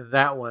 so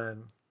that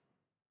one,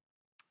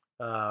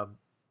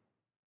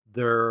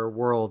 their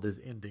world is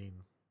ending,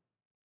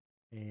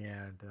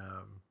 and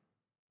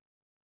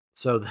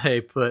so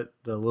they put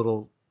the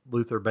little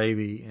Luthor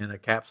baby in a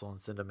capsule and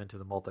send him into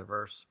the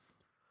multiverse,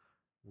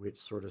 which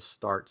sort of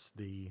starts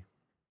the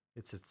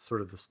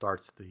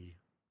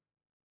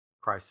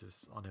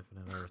Crisis on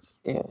Infinite Earths.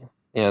 Yeah.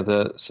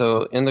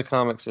 So in the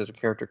comics, there's a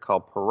character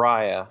called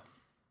Pariah,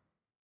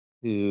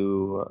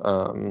 who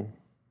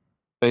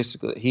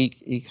basically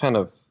he kind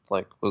of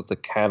like was the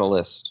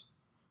catalyst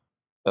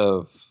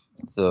of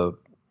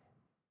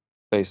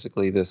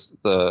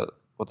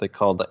what they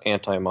called the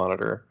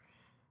Anti-Monitor,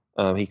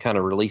 he kind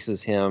of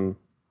releases him,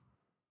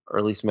 or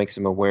at least makes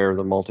him aware of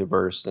the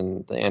multiverse,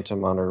 and the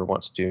Anti-Monitor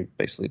wants to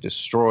basically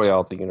destroy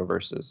all the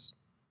universes.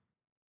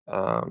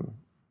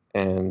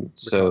 And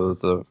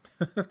so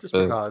just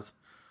because.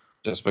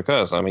 Just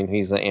because. I mean,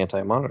 he's an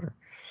Anti-Monitor.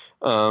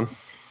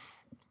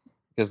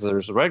 Because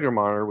there's a regular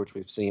Monitor, which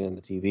we've seen in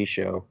the TV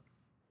show,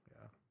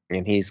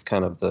 and he's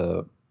kind of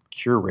the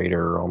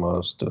curator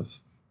almost of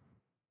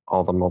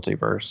all the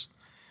multiverse.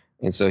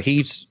 And so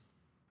he's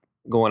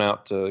going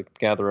out to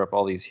gather up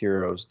all these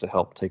heroes to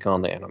help take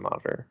on the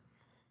Anti-Monitor.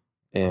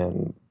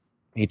 And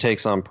he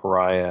takes on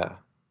Pariah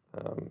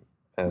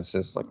as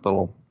his like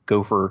little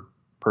gopher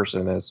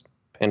person as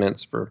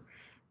penance for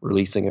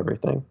releasing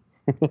everything.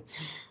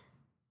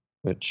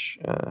 Which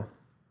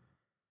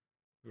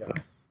yeah.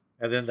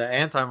 And then the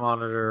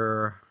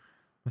Anti-Monitor,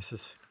 this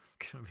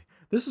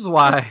is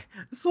why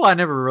I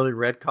never really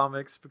read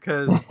comics,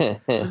 because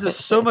there's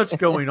just so much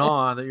going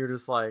on that you're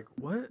just like,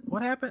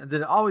 what happened? And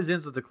then it always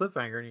ends with the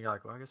cliffhanger, and you're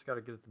like, well, I guess I got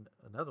to get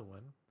another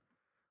one.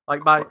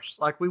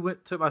 Like we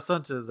took my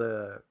son to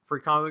the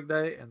free comic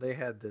day, and they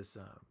had this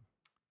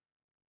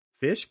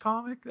fish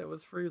comic that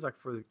was free. It was like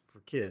for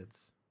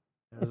kids.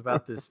 It was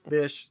about this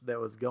fish that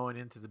was going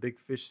into the big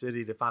fish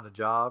city to find a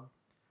job.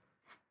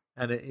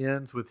 And it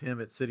ends with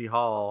him at City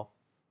Hall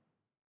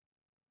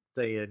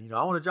saying,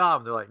 I want a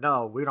job. And they're like,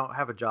 no, we don't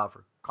have a job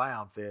for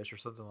clownfish or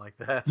something like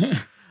that.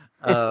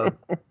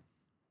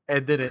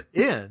 And then it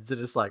ends,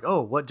 and it's like,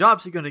 oh, what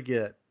job's he going to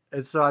get?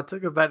 And so I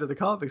took him back to the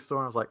comic store,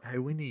 and I was like, hey,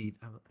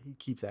 he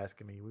keeps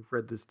asking me, we've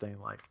read this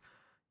thing like,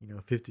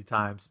 50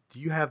 times. Do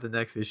you have the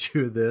next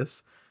issue of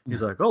this?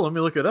 He's like, oh, let me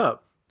look it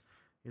up.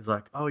 He's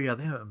like, oh yeah,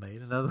 they haven't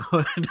made another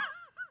one.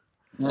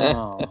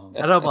 Oh.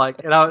 And I'm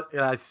like, and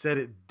I said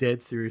it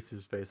dead serious to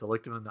his face. I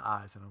looked him in the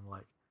eyes, and I'm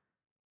like,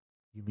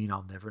 you mean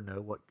I'll never know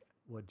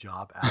what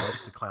job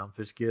Alex the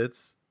clownfish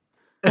gets?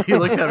 And he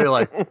looked at me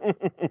like,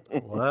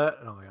 what?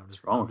 And I'm like,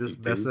 I'm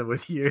just messing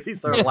with you. He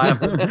started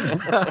laughing.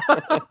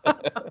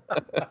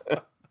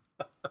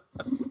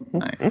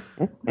 Nice.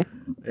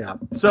 Yeah.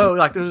 So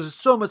like, there's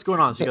so much going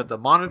on. So you got the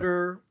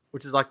Monitor,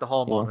 which is like the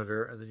Hall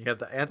Monitor, and then you have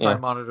the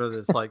Anti-Monitor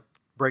that's like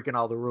breaking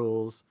all the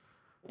rules.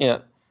 Yeah.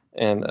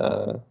 And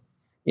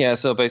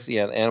so basically,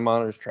 the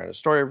Anti-Monitor's trying to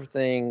destroy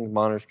everything. The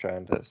Monitor's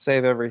trying to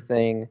save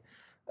everything.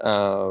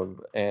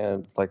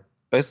 And like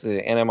basically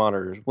the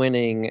Anti-Monitor is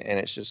winning, and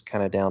it's just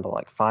kind of down to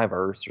like 5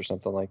 Earths or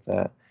something like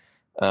that.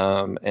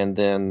 And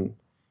then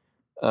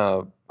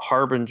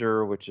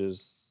Harbinger, which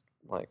is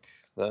like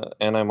the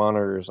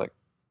Anti-Monitor's like,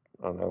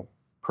 I don't know,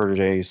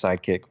 protege,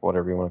 sidekick,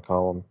 whatever you want to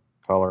call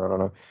her, I don't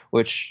know.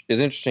 Which is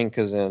interesting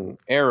because in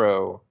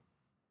Arrow,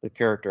 the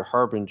character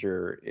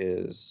Harbinger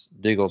is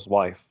Diggle's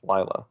wife,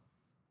 Lila.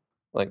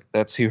 Like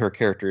that's who her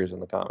character is in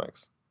the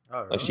comics. Oh,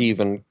 really? Like she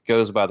even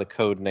goes by the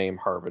code name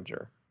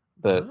Harbinger.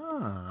 But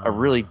I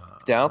really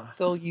doubt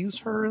they'll use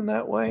her in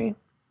that way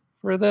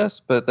for this,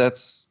 but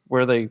that's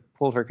where they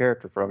pulled her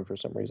character from for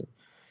some reason.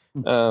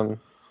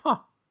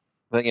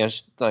 But yeah,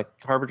 like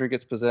Harbinger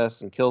gets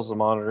possessed and kills the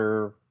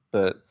Monitor,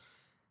 but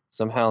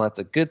somehow that's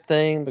a good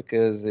thing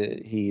because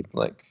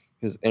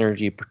his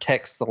energy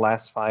protects the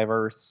last 5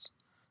 Earths.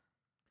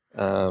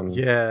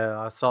 Yeah,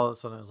 I saw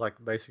something. It was like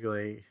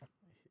basically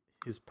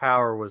his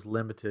power was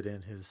limited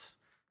in his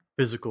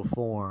physical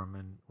form,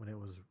 and when it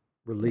was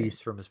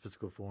released from his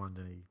physical form,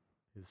 then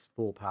his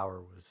full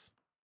power was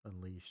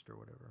unleashed or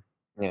whatever.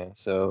 Yeah,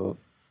 so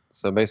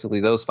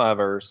basically those 5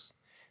 Earths,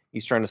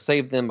 he's trying to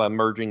save them by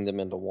merging them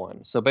into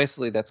one. So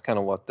basically that's kind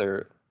of what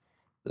the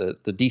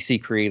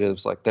DC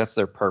creatives, like that's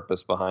their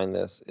purpose behind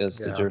this, is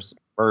to just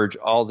merge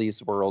all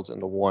these worlds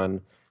into one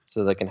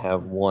so they can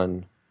have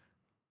one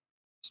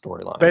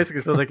storyline.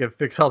 Basically so they can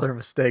fix all their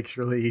mistakes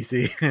really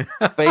easy.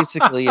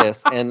 Basically,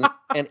 yes. And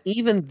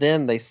even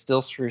then they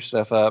still screw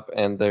stuff up,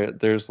 and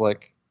there's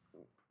like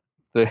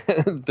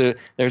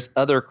there's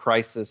other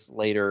crisis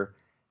later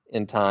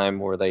in time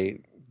where they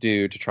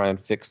do to try and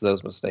fix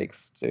those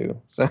mistakes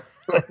too. So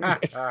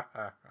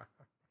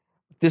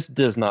this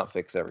does not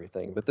fix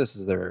everything, but this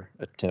is their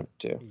attempt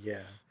to.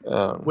 Yeah.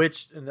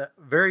 Which in the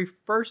very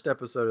first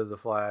episode of The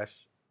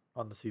Flash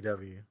on the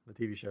CW, the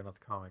TV show, not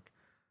the comic,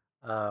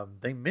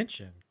 they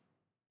mention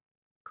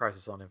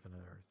Crisis on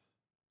Infinite Earths.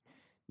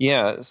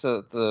 Yeah,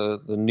 so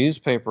the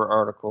newspaper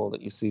article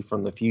that you see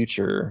from the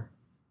future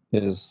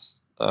is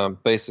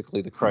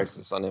basically the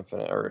Crisis on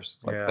Infinite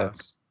Earths. Like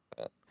that's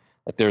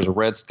like there's a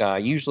red sky.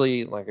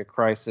 Usually, like a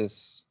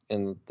crisis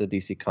in the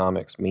DC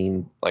comics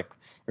mean like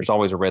there's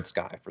always a red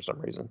sky for some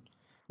reason.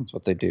 That's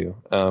what they do.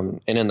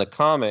 And in the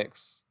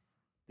comics,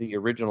 the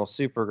original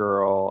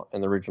Supergirl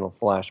and the original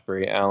Flash,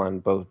 Barry Allen,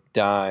 both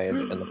died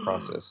in the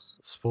process.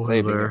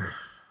 Spoiler.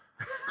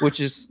 Which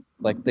is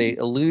like they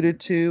alluded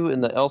to in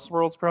the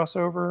Elseworlds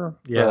crossover.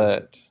 Yeah.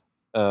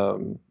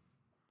 But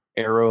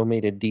Arrow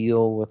made a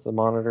deal with the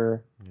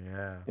Monitor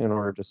in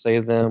order to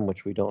save them,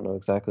 which we don't know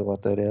exactly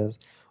what that is.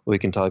 We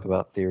can talk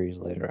about theories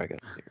later. I got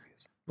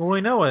theories. Well,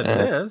 we know what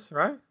it is,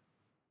 right?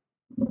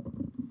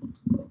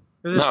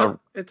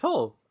 It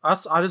told.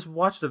 I just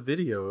watched a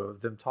video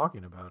of them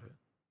talking about it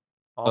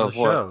on the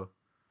show.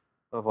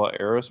 Of what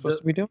Arrow's supposed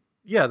to be doing?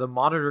 Yeah, the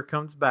Monitor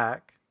comes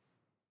back.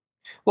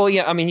 Well,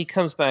 yeah, I mean, he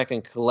comes back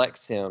and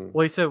collects him.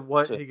 Well, he said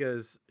what he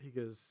goes.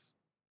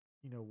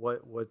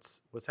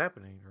 What's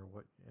happening or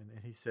what? And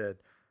he said,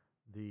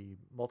 the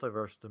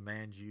multiverse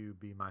demands you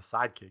be my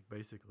sidekick,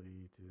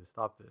 basically, to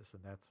stop this,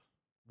 and that's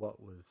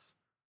what was.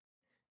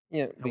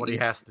 Yeah, what he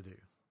has to do.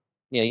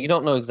 Yeah, you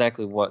don't know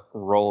exactly what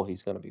role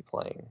he's going to be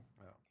playing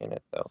in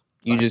it, though.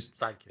 But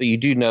you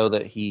do know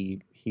that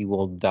he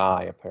will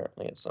die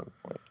apparently at some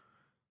point.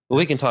 But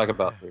we can talk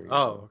about theories.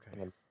 Oh,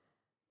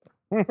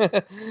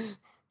 okay.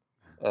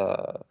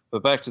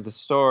 But back to the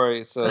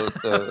story. So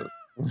the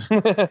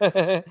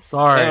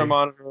sorry,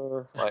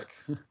 Monitor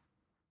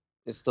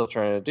is still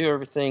trying to do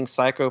everything.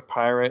 Psycho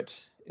Pirate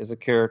is a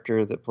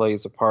character that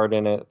plays a part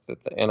in it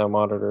that the Anna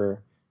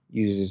Monitor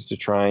uses to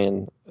try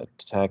and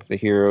attack the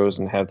heroes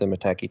and have them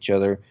attack each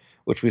other,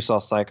 which we saw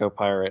Psycho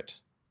Pirate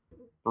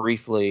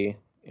briefly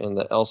in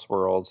the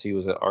Elseworlds. He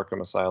was at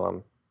Arkham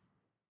Asylum.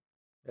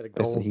 Had a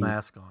gold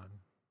mask on.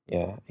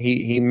 Yeah,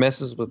 he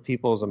messes with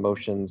people's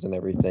emotions and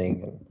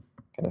everything and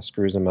kind of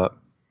screws them up.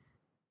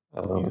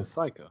 He's a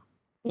psycho.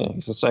 Yeah,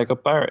 he's a psycho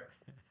pirate.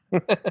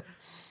 Does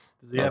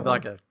he have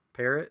like a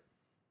parrot?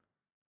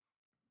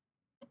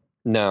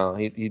 No,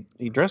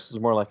 he dresses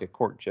more like a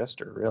court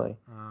jester, really.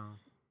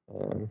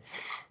 Oh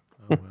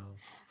well.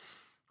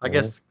 I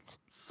guess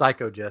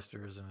Psycho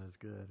Jester isn't as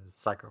good as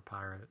Psycho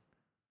Pirate.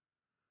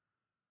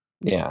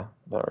 Yeah,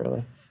 not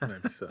really.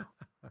 Maybe so.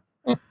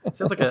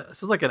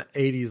 Sounds like an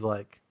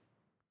 '80s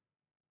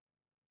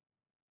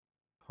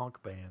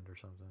punk band or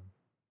something.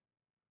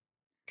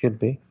 Could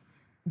be.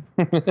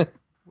 We're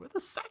the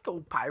Psycho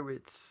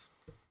Pirates.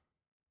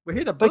 We're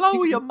here to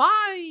blow your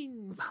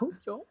minds. Blow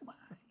your mind.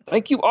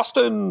 Thank you,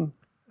 Austin.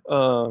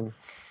 I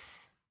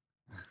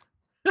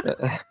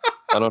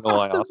don't know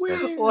why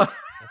Austin.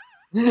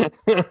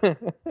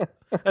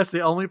 That's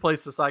the only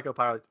place the Psycho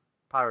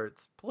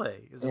Pirates play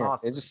is in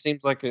Austin. It just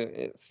seemed like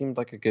a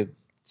good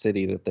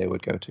city that they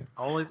would go to.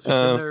 Only it's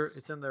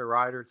in their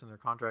rider, it's in their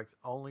contracts.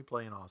 Only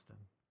play in Austin.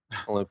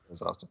 Only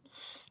plays Austin.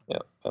 Yeah.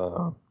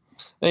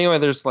 Anyway,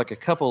 there's like a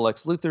couple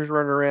Lex Luthors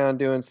running around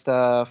doing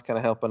stuff, kind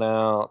of helping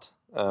out.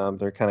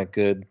 They're kind of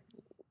good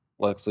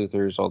Lex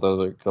Luthors,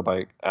 although they go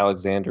by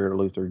Alexander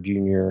Luthor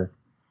Jr.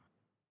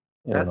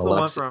 That's the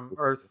one from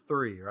Earth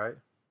 3, right?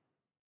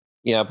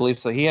 Yeah, I believe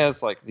so. He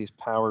has like these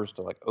powers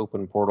to like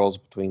open portals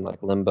between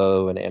like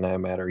Limbo and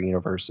antimatter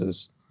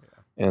universes,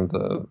 and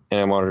the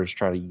Animators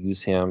try to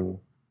use him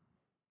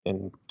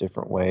in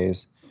different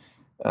ways.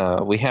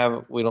 We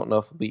don't know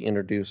if we'll be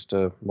introduced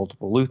to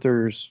multiple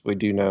Luthors. We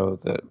do know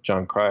that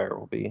John Cryer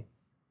will be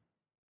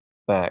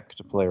back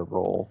to play a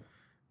role.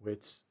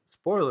 Which,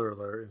 spoiler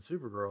alert, in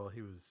Supergirl,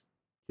 he was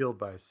killed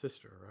by his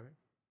sister, right?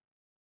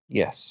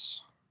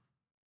 Yes.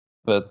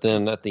 But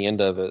then at the end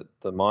of it,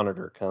 the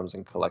Monitor comes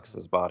and collects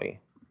his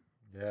body.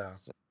 Yeah.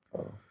 So,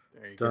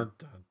 there you go.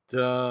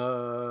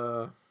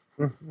 Dun,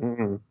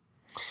 dun.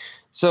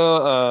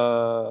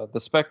 So the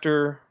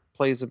Spectre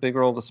plays a big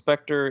role. The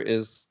Spectre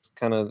is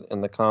kind of, in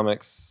the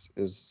comics,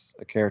 is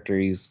a character.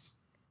 He's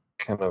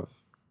kind of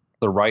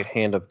the right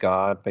hand of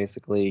God,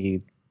 basically.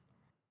 He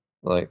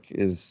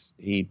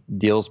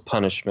deals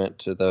punishment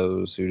to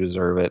those who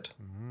deserve it,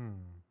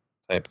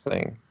 type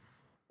thing.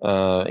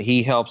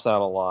 He helps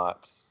out a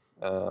lot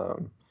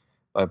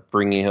by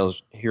bringing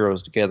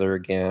heroes together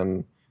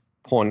again,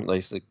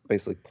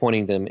 basically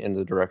pointing them in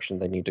the direction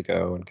they need to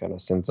go, and kind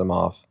of sends them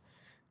off,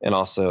 and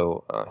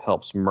also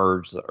helps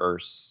merge the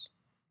Earths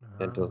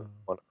into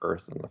one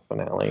Earth in the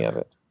finale of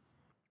it.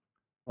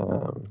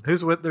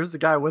 There's a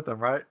guy with him,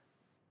 right?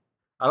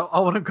 I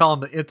want to call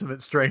him the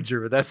Intimate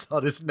Stranger, but that's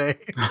not his name.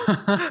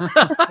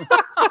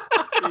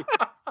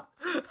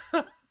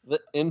 The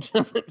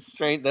Intimate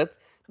Stranger.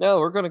 No,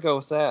 we're going to go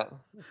with that.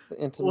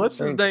 What's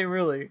his name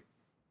really?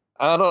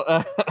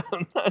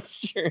 I'm not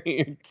sure who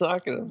you're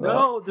talking about.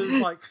 No,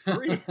 there's like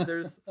three.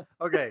 There's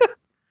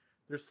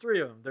three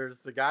of them. There's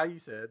the guy you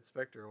said,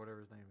 Spectre or whatever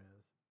his name is,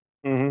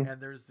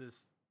 and there's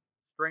this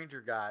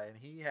stranger guy, and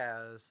he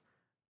has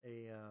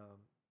a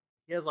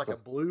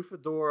blue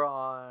fedora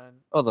on.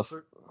 Oh, the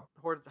that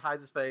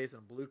hides his face, and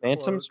a blue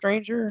Phantom cloak.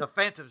 Stranger. The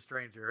Phantom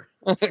Stranger.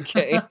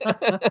 Okay.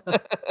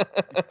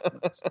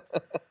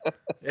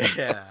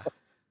 Yeah.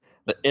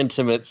 The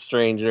Intimate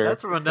Stranger.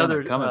 That's from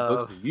another comic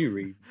books that you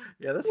read.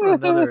 Yeah, that's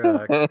from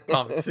another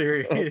comic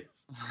series.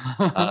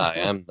 I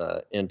am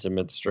the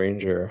Intimate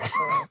Stranger.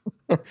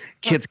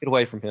 Kids, get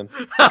away from him.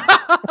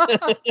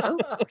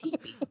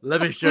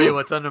 Let me show you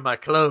what's under my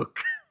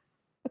cloak.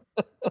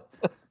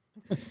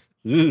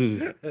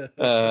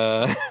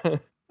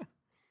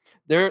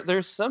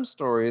 There's some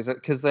stories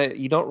because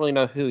you don't really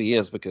know who he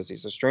is because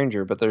he's a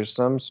stranger, but there's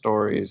some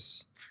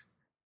stories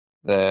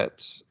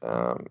that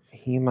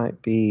he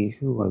might be.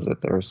 Who was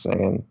it they were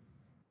saying?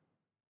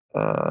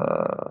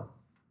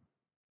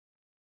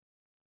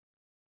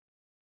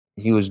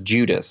 He was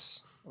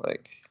Judas,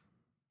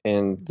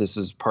 and this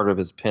is part of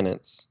his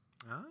penance.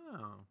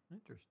 Oh,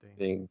 interesting.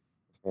 Being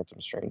Phantom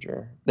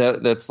Stranger.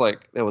 That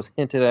was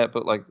hinted at,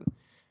 but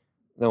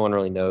no one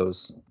really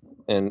knows.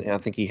 and I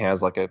think he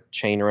has like a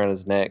chain around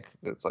his neck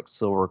that's like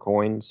silver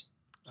coins.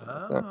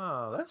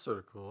 Oh, that's sort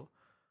of cool.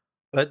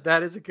 But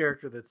that is a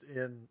character that's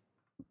in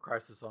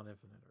Crisis on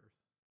Infinite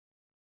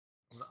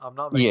Earth. I'm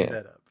not making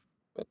that up.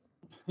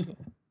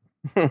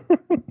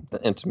 The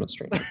Intimate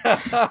Stranger.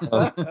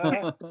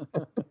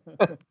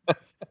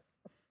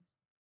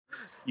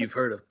 You've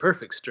heard of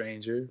Perfect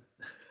Stranger.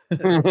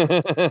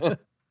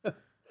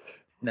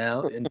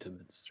 Now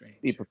Intimate Stranger.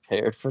 Be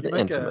prepared for the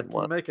intimate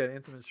one. Can you make an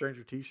Intimate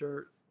Stranger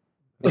t-shirt?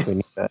 I think we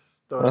need that.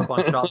 Throw it up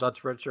on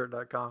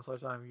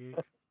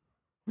shop.spreadshirt.com/I'mGeek.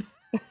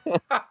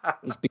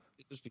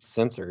 Just be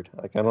censored.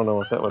 Like, I don't know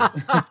what that would.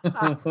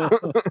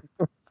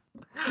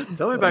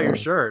 Tell me about your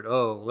shirt.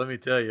 Oh, let me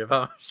tell you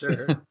about my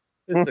shirt.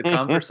 It's a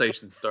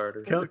conversation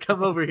starter.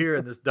 Come over here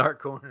in this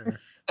dark corner.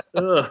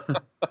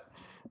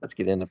 Let's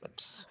get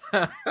intimate.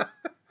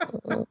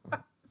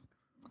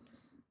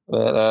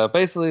 But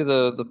basically,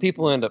 the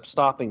people who end up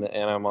stopping the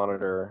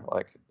Anti-Monitor,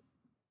 like,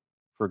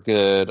 for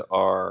good,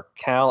 are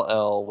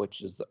Kal-El,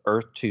 which is the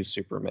Earth 2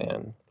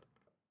 Superman.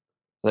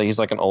 So he's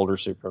like an older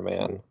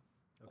Superman.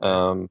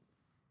 Okay.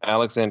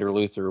 Alexander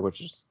Luthor,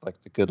 which is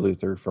like the good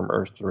Luthor from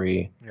Earth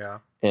 3. Yeah.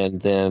 And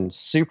then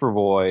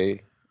Superboy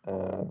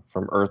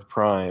from Earth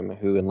Prime,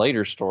 who in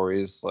later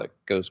stories like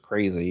goes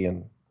crazy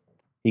and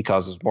he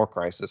causes more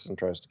crisis and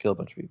tries to kill a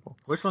bunch of people.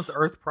 Which one's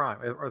Earth Prime?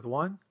 Earth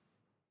 1?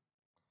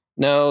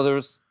 No,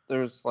 there's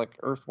like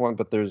Earth 1,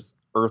 but there's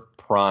Earth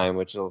Prime,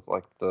 which is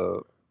like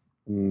the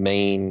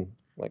main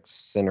like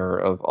center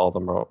of all the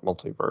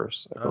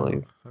multiverse, I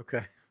believe.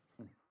 Okay.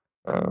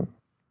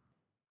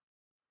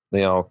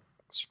 They all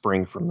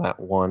spring from that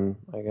one,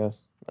 I guess.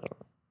 I don't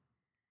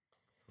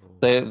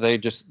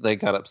know. They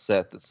got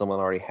upset that someone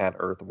already had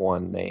Earth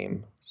 1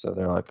 name, so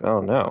they're like,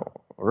 oh no,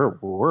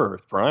 we're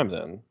Earth Prime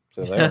then.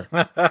 So there.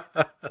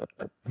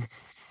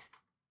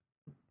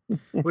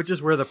 Which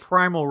is where the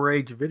Primal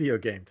Rage video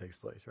game takes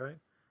place, right?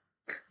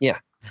 Yeah,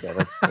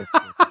 that's that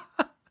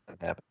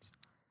happens.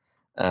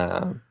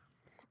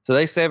 So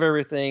they save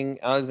everything.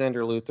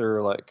 Alexander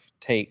Luthor like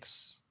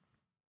takes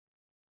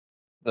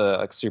the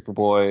like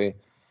Superboy,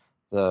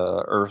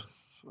 the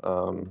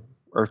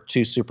Earth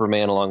 2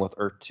 Superman along with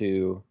Earth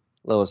 2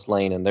 Lois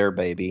Lane and their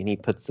baby, and he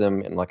puts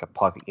them in like a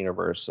pocket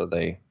universe so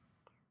they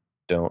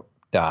don't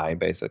die,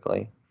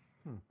 basically.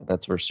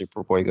 That's where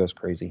Superboy goes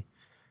crazy.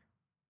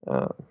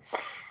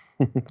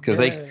 Because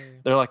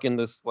they're like in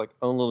this like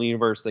own little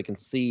universe. They can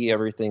see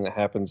everything that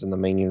happens in the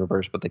main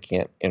universe, but they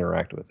can't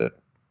interact with it.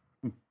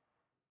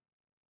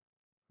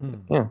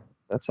 Yeah,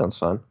 that sounds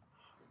fun.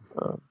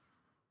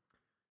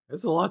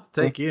 There's a lot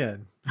to take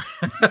in.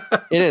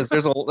 It is.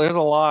 There's a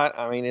lot.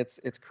 I mean, it's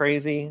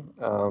crazy.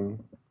 Because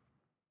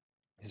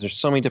there's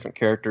so many different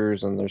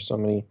characters and there's so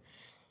many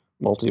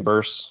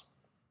multiverse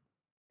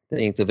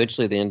things.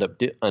 Eventually, they end up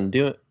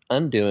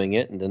undoing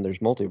it, and then there's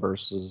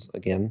multiverses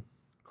again.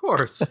 Of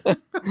course.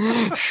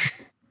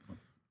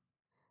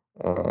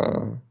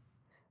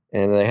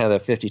 And they have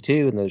that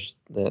 52, and there's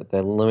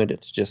they limit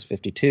it to just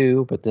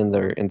 52. But then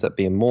there ends up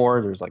being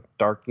more. There's like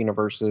dark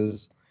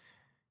universes.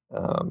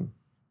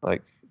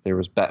 Like there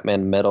was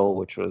Batman Metal,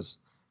 which was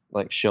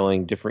like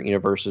showing different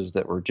universes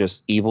that were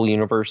just evil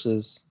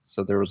universes.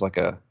 So there was like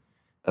a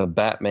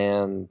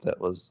Batman that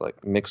was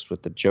like mixed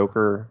with the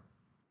Joker.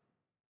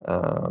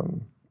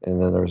 And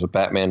then there was a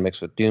Batman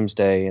mixed with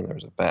Doomsday, and there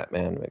was a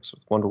Batman mixed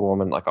with Wonder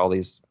Woman, like all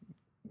these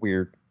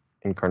weird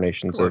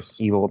incarnations of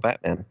evil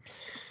Batman.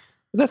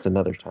 But that's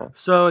another time.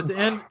 So at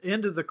the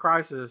end of the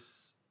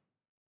Crisis,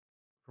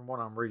 from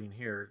what I'm reading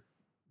here,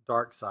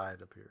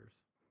 Darkseid appears.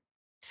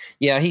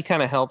 Yeah, he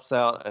kind of helps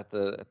out at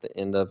the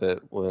end of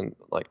it when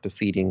like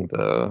defeating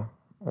the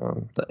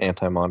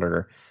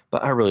Anti-Monitor.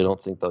 But I really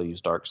don't think they'll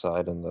use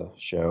Darkseid in the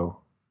show.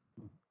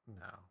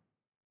 No.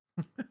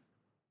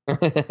 Of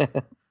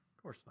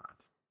course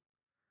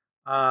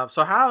not.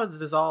 So how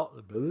does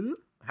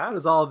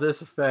all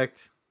this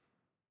affect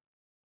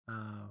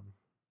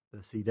the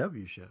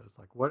CW shows?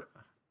 Like,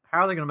 how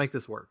are they going to make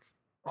this work?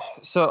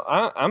 So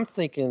I'm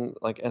thinking,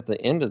 like at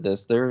the end of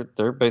this, they're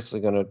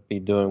basically going to be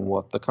doing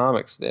what the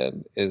comics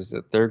did. Is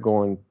that they're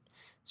going?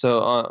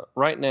 So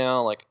right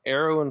now, like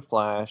Arrow and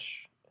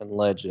Flash and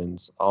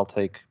Legends all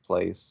take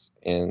place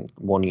in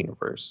one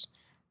universe.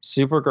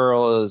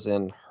 Supergirl is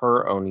in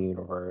her own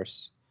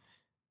universe.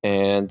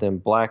 And then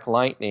Black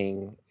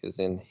Lightning is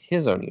in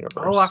his own universe.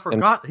 Oh, I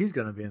forgot he's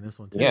going to be in this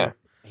one too. Yeah,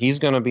 he's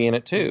going to be in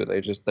it too.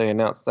 They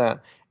announced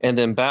that. And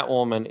then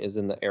Batwoman is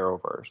in the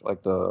Arrowverse,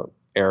 like the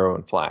Arrow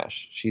and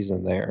Flash. She's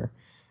in there.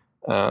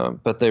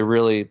 But they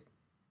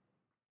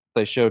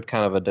showed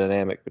kind of a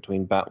dynamic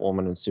between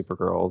Batwoman and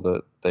Supergirl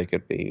that they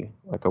could be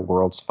like a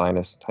world's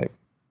finest type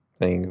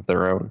thing of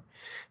their own.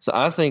 So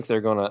I think they're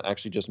going to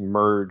actually just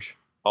merge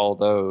all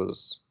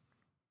those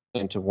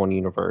into one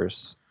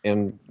universe.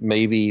 And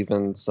maybe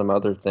even some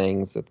other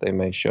things that they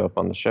may show up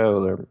on the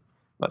show. There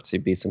might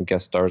be some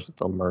guest stars that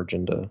they'll merge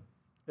into.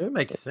 It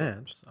makes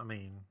sense. I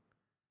mean,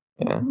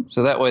 yeah.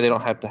 So that way they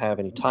don't have to have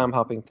any time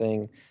hopping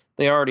thing.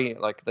 They already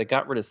they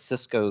got rid of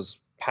Cisco's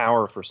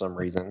power for some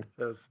reason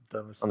That was the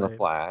dumbest on the thing.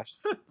 Flash,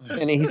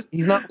 and he's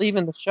not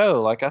leaving the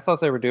show. Like I thought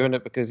they were doing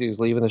it because he was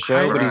leaving the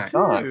show, but I he's do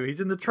not. too. He's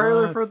in the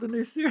trailer What? for the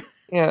new series.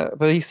 Yeah,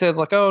 but he said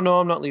like, "Oh no,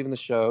 I'm not leaving the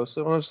show."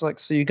 So I was like,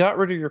 "So you got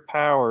rid of your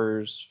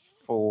powers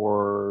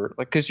for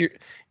like because you're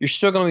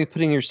still going to be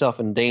putting yourself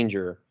in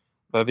danger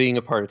by being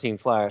a part of Team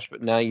Flash,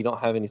 but now you don't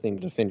have anything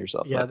to defend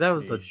yourself." Yeah, with. that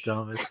was the Yeesh.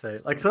 dumbest thing.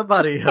 Like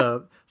somebody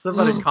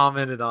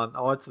commented on.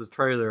 I watched the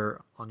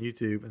trailer on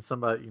YouTube, and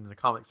somebody in the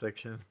comic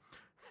section,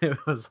 it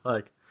was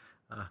like,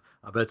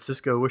 "I bet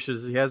Cisco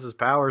wishes he has his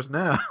powers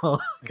now."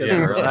 Because Yeah,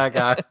 really. that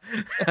guy.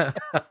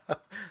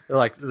 They're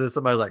like,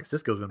 somebody's like,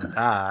 Cisco's gonna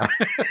die.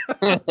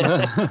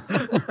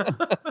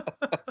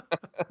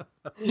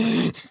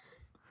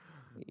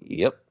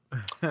 Yep.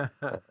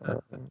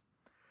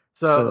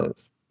 So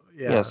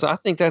Yeah, so I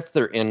think that's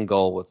their end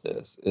goal with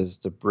this is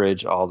to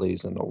bridge all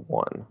these into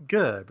one.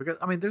 good, because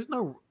I mean, there's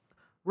no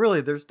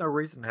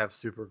reason to have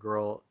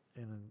Supergirl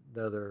in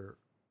another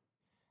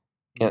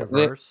Yeah,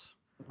 universe.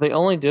 They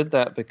only did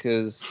that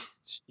because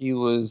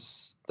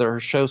their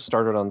show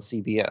started on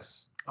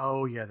CBS.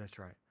 Oh yeah, that's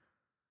right.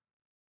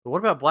 But what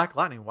about Black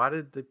Lightning? Why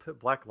did they put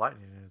Black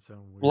Lightning in its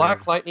own weird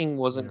Black Lightning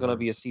wasn't going to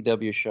be a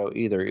universe? CW show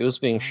either. It was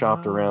being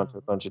shopped around to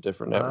a bunch of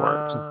different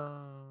networks. That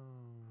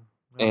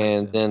makes And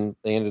sense. then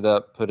they ended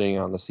up putting it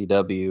on the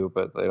CW,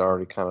 but they'd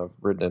already kind of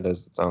written it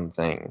as its own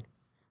thing.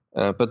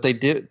 But they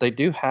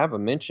do have a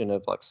mention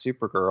of like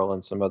Supergirl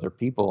and some other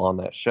people on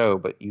that show,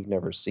 but you've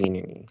never seen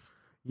any.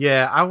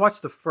 Yeah, I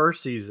watched the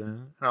first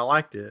season and I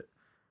liked it.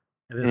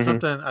 And then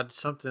Mhm.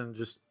 something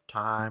just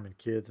time and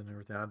kids and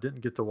everything. I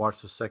didn't get to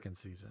watch the second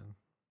season.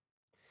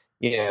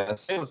 Yeah,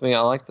 same with me.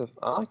 I like the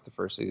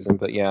first season,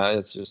 but yeah,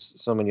 it's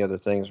just so many other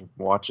things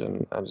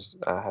watching. I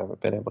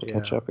haven't been able to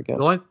catch up again.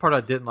 The only part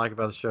I didn't like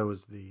about the show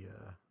was the,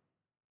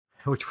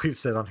 which we've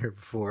said on here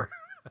before,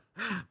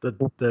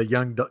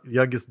 the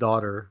youngest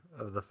daughter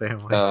of the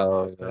family.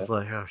 Oh I yeah, was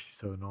like, oh, she's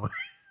so annoying.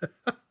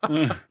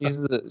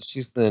 she's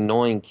the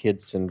annoying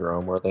kid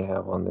syndrome where they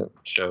have on the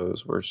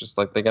shows where it's just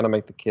like they got to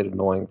make the kid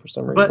annoying for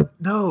some reason. But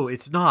no,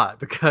 it's not,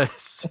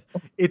 because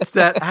it's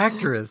that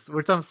actress,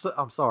 which I'm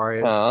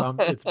sorry,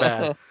 it's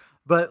bad.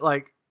 But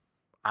like,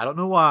 I don't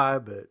know why,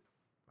 but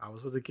I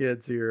was with the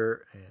kids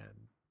here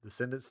and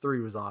Descendants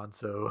 3 was on,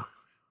 so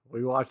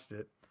we watched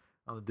it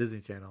on the Disney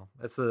Channel.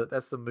 That's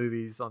the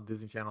movies on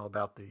Disney Channel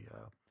about the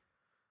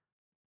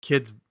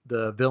kids,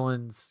 the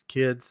villains'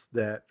 kids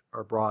that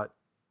are brought.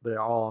 They're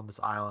all on this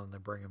island and they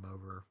bring them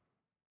over.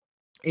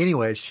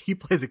 Anyway, she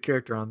plays a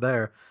character on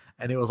there,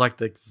 and it was like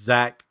the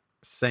exact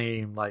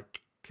same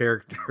like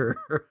character.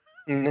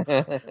 And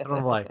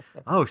I'm like,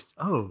 oh,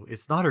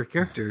 it's not her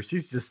character.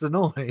 She's just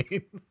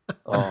annoying.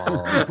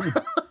 Aw.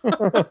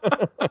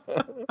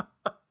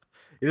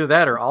 Either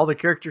that or all the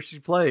characters she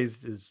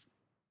plays is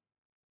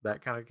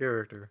that kind of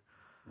character.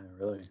 Yeah,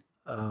 really.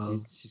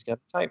 she's got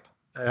a type.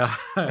 Yeah.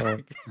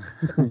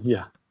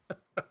 Yeah.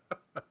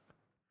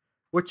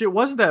 Which it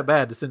wasn't that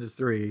bad, Descendants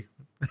 3.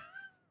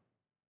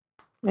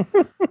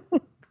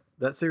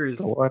 That series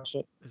Go watch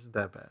it. isn't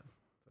that bad.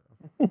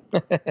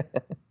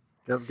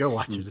 Go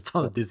watch it. It's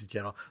on the Disney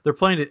Channel. They're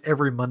playing it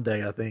every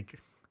Monday, I think.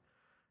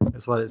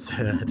 That's what it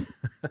said.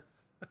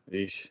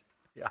 Yeesh.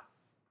 Yeah.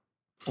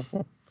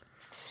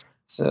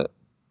 So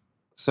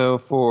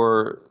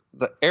for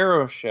the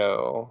Arrow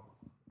show,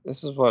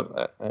 this is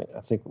what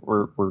I think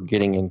we're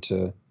getting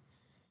into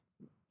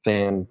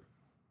fan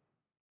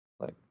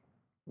like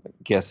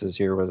guesses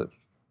here. Was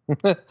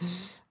it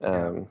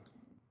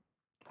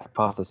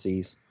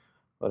hypotheses,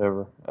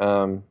 whatever,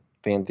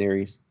 fan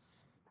theories.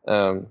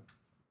 The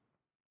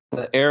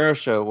Arrow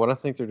show, what I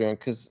think they're doing,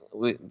 because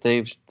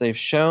they've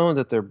shown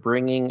that they're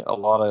bringing a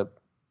lot of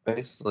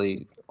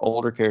basically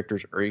older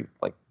characters or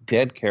like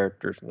dead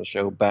characters from the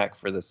show back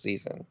for this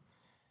season.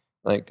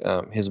 Like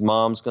his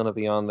mom's going to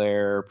be on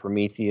there.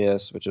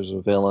 Prometheus, which is a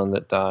villain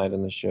that died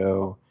in the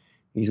show,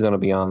 he's going to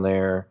be on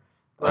there.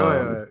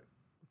 Wait.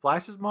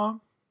 Flash's mom?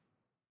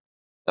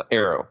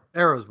 Arrow.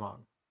 Arrow's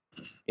mom.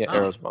 Yeah, Oh.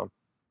 Arrow's mom.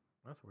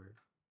 That's weird.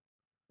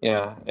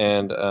 Yeah,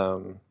 and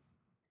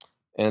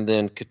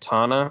then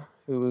Katana,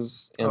 who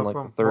was in like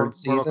the from third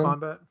Mortal season.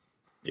 Kombat?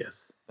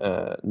 Yes.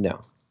 No.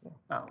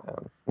 Oh.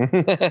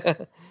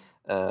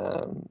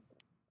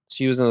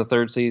 She was in the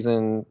third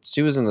season.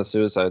 She was in the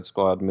Suicide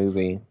Squad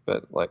movie,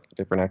 but like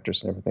different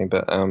actress and everything.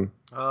 But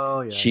Oh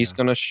yeah. she's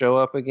gonna show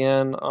up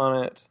again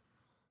on it.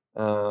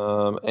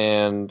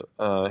 And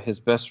his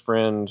best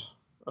friend,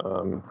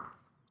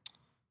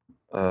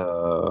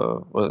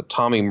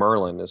 Tommy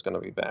Merlin, is gonna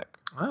be back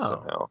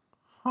somehow.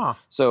 Huh.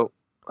 So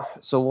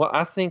what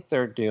I think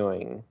they're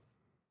doing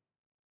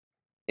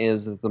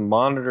is that the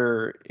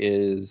Monitor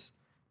is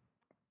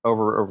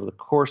over the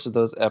course of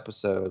those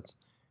episodes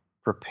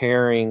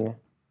preparing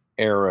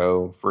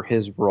Arrow for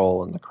his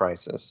role in the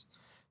Crisis.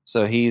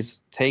 So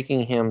he's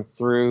taking him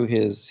through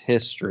his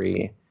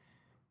history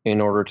in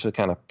order to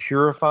kind of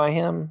purify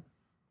him,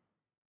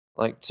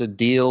 like to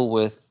deal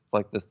with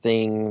like the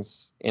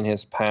things in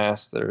his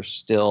past that are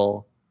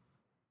still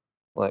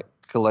like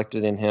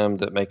collected in him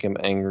that make him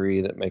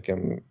angry, that make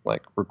him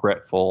like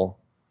regretful,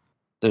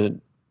 to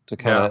to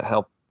kind of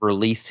help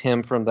release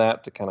him from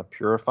that, to kind of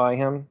purify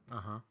him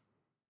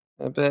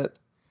a bit.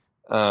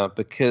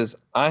 Because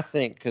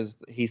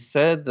he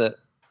said that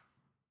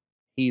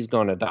he's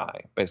going to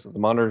die. Basically, the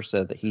Monitor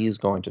said that he's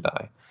going to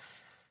die.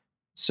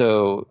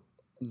 So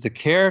the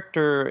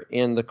character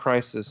in the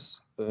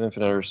Crisis of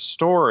Infinite Earth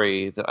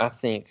story that I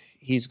think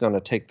he's going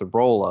to take the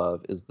role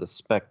of is the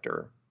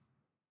Spectre.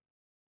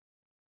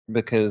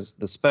 Because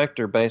the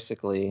Spectre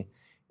basically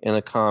in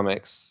the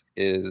comics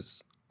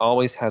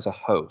always has a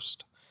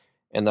host.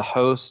 And the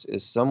host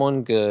is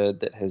someone good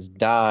that has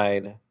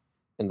died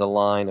in the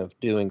line of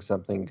doing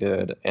something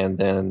good, and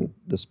then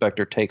the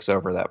Spectre takes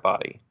over that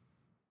body.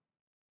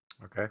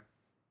 Okay.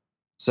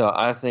 So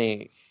I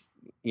think,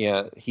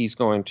 he's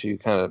going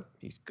to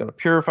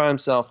purify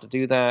himself to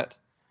do that.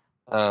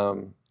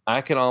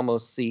 I could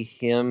almost see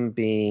him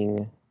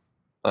being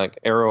like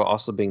Arrow,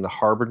 also being the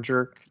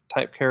Harbinger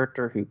type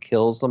character who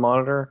kills the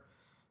Monitor,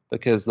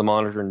 because the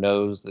Monitor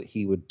knows that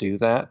he would do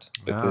that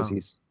because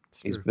he's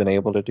been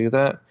able to do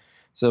that.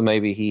 So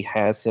maybe he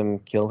has him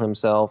kill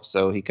himself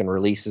so he can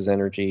release his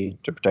energy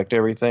to protect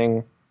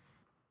everything.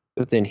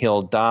 But then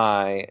he'll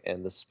die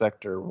and the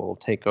Spectre will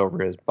take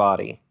over his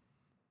body.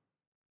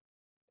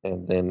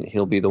 And then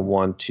he'll be the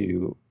one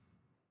to...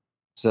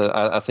 So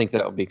I think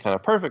that would be kind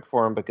of perfect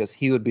for him, because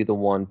he would be the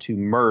one to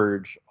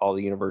merge all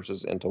the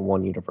universes into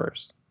one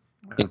universe,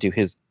 into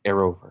his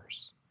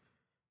Arrowverse.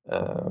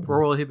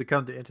 Or will he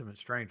become the Intimate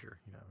Stranger?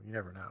 You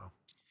never know.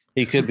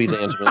 He could be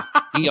the intimate.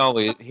 He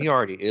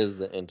already is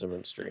the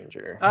Intimate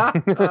Stranger.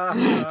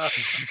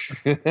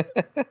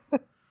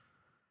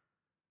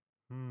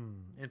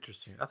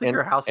 Interesting. I think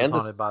your house is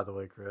haunted, by the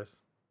way, Chris.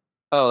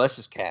 Oh, that's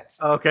just cats.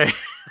 Okay.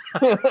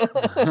 They're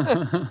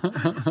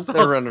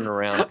running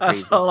around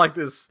crazy. I saw like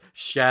this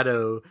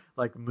shadow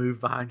like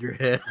move behind your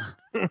head.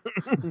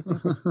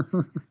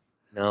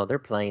 No, they're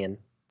playing.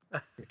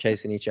 They're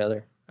chasing each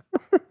other.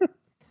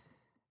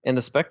 And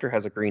the Spectre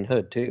has a green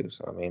hood too,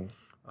 so I mean.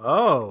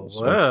 Oh,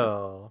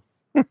 well.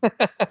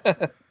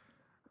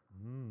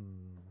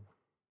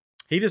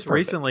 He just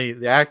recently,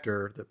 the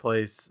actor that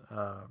plays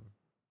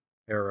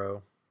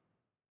Arrow.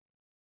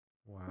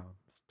 Wow.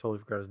 Totally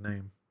forgot his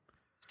name.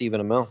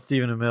 Stephen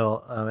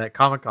Amell. At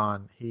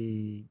Comic-Con,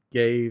 he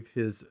gave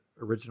his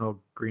original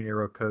Green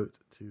Arrow coat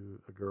to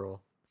a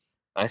girl.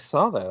 I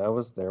saw that. I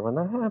was there when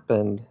that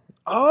happened.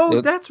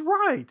 Oh, that's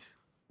right.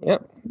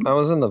 Yep. I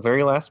was in the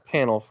very last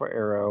panel for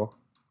Arrow.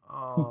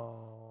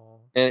 Oh.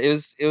 And it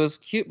was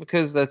cute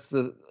because that's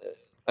the...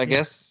 I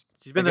guess...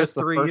 She's been there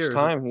 3 years.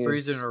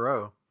 3 in a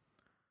row.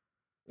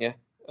 Yeah.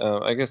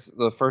 I guess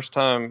the first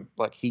time,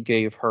 like, he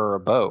gave her a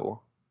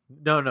bow.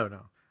 No.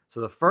 So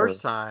the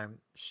first time,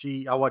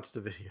 I watched the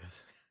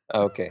videos.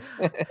 Okay.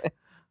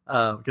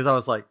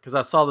 Because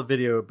I saw the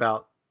video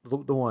about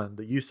the one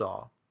that you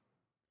saw.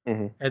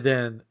 Mm-hmm. And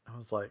then I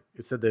was like,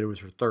 it said that it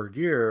was her 3rd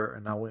year,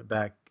 and I went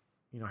back,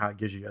 how it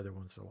gives you other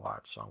ones to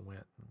watch. So I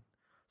went.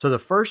 So the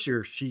first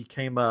year, she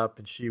came up,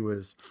 and she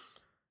was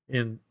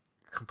in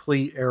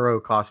complete Arrow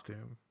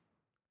costume.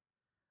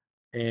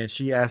 And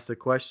she asked the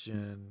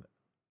question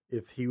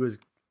if he was,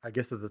 I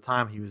guess at the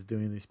time, he was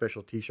doing these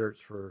special T-shirts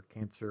for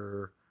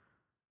cancer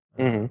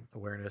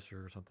awareness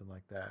or something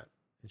like that.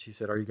 And she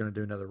said, "Are you going to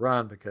do another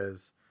run?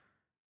 Because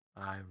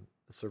I'm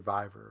a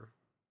survivor."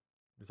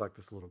 It's like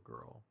this little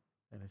girl.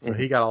 And so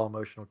he got all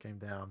emotional, came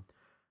down.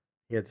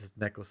 He had this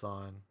necklace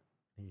on.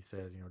 He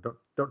said,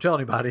 don't tell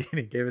anybody. And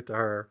he gave it to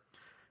her.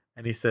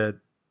 And he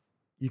said,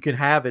 "You can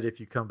have it if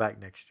you come back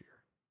next year."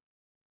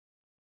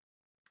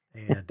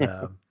 And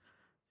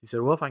he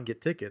said, "Well, if I can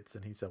get tickets."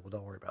 And he said, "Well,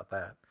 don't worry about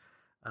that."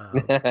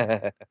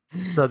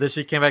 So then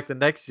she came back the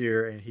next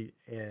year,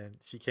 and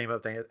she came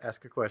up to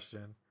ask a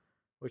question,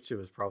 which she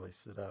was probably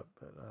set up.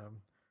 But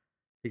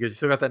he goes, "You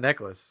still got that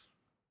necklace?"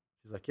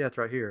 She's like, "Yeah, it's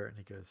right here." And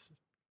he goes,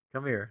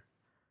 "Come here."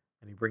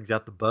 And he brings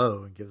out the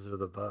bow and gives her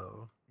the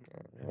bow.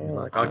 And he's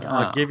like,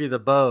 I'll give you the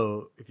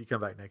bow if you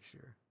come back next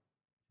year."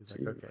 He's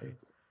like, "Okay."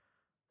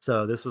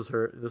 So this was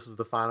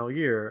the final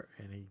year,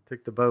 and he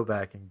took the bow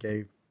back and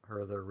gave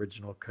her the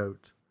original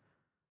coat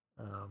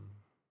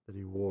that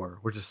he wore,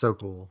 which is so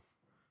cool.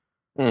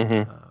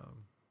 Mm-hmm.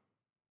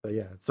 But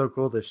yeah, it's so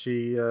cool that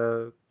she,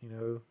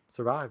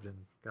 survived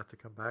and got to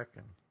come back,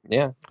 and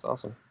yeah, it's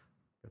awesome.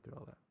 Go through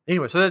all that.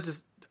 Anyway, so that's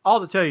just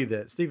all to tell you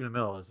that Stephen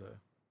Amell is a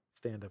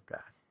stand-up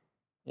guy.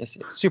 Yes,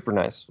 super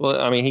nice.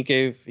 Well, I mean, he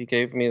gave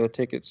me the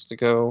tickets to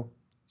go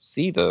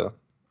see the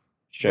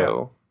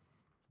show,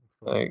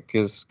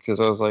 because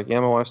I was like,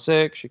 "Yeah, my wife's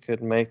sick; she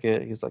couldn't make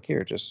it." He's like,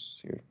 "Here,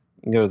 you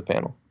can go to the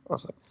panel." I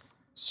was like,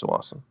 "So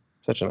awesome!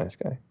 Such a nice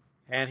guy."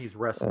 And he's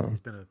wrestled. He's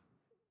been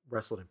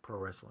wrestled in pro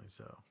wrestling,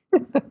 so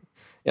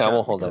yeah, I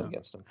won't hold that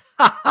against him.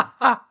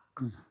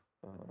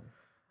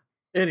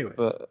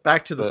 Anyways,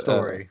 back to the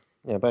story.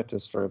 Back to the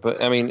story. But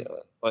I mean,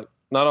 like,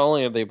 not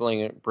only are they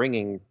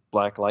bringing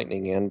Black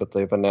Lightning in, but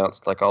they've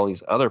announced like all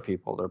these other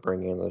people they're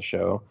bringing into the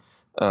show.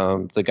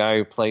 The guy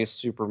who plays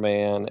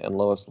Superman and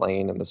Lois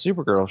Lane in the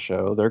Supergirl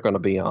show, they're going to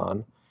be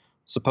on,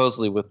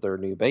 supposedly with their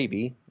new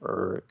baby,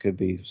 or it could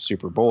be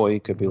Superboy,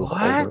 it could be a little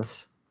older.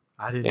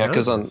 I didn't Yeah, know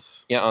because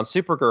this. on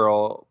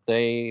Supergirl,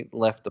 they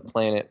left the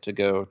planet to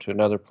go to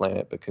another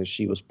planet because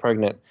she was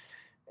pregnant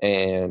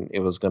and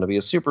it was going to be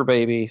a super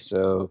baby,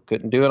 so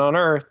couldn't do it on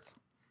Earth.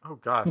 Oh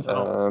gosh.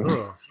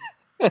 Ugh.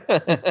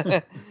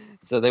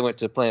 So they went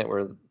to a planet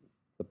where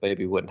the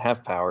baby wouldn't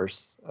have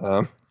powers.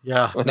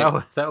 Yeah, when that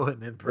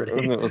wouldn't end when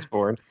pretty. it was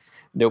born.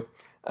 Nope.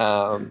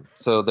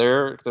 So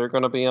they're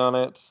going to be on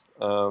it.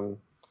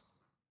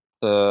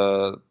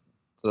 The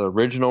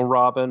original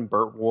Robin,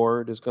 Burt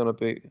Ward, is going to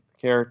be a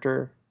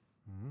character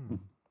Mm.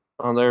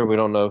 on there. We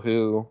don't know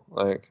who.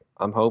 Like,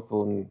 I'm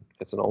hoping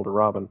it's an older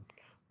Robin,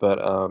 but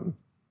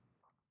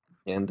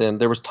and then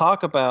there was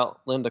talk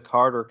about Linda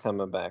Carter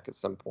coming back at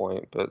some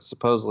point, but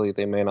supposedly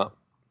they may not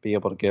be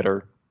able to get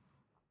her,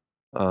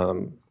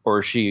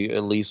 or she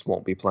at least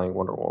won't be playing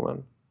Wonder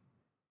Woman.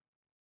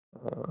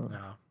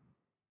 No.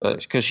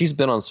 Because she's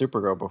been on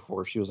Supergirl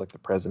before. She was like the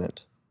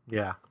president.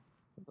 Yeah.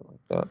 Something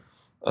like that.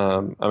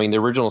 I mean, the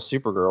original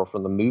Supergirl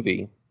from the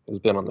movie has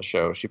been on the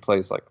show. She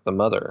plays like the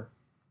mother,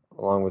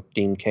 along with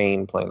Dean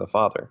Cain playing the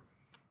father.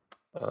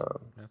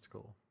 That's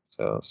cool.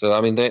 So I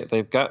mean,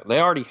 they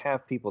already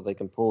have people they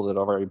can pull that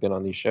have already been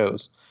on these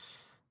shows,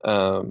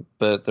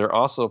 but they're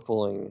also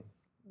pulling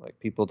like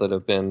people that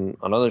have been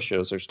on other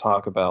shows. There's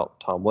talk about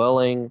Tom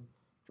Welling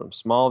from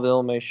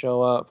Smallville may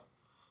show up.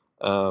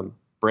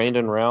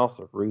 Brandon Routh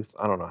or Ruth,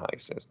 I don't know how you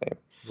say his name.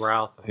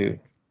 Ralph, I think.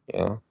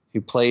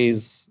 Who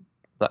plays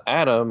the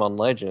Atom on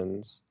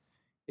Legends.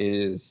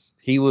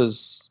 He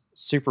was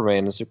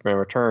Superman in Superman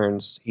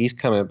Returns. He's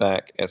coming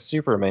back as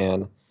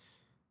Superman,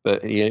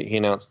 but he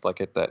announced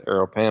like at that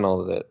Arrow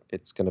panel that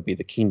it's going to be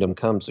the Kingdom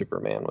Come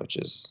Superman, which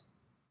is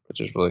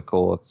really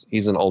cool.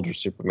 He's an older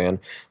Superman,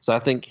 so I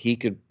think he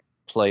could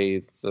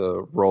play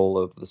the role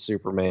of the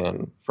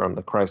Superman from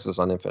the Crisis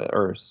on Infinite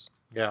Earths.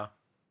 Yeah.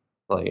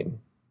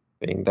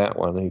 Being that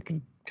one, he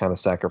could kind of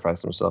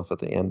sacrifice himself at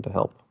the end to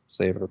help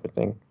save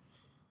everything.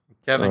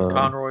 Kevin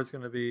Conroy is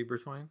going to be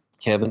Bruce Wayne.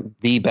 Kevin,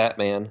 the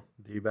Batman.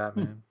 The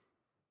Batman.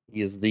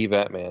 He is the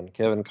Batman.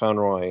 Kevin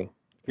Conroy. If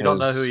you don't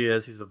know who he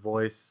is, he's the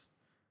voice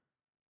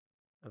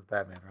of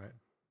Batman, right?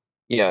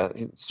 Yeah,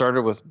 he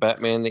started with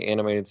Batman the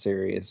Animated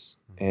Series,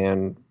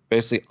 and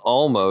basically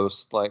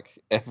almost like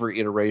every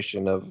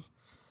iteration of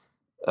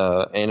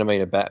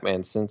animated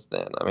Batman since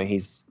then. I mean,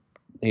 he's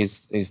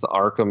the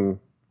Arkham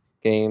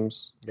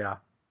games. Yeah.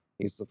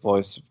 He's the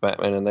voice of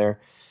Batman in there.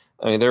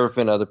 I mean, there have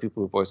been other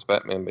people who voiced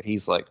Batman, but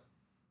he's like,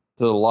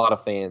 to a lot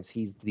of fans,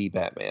 he's the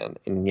Batman.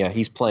 And yeah,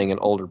 he's playing an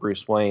older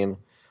Bruce Wayne,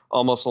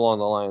 almost along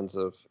the lines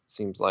of, it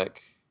seems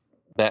like,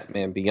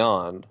 Batman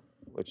Beyond,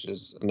 which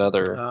is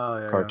another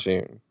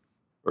cartoon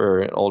where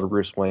an older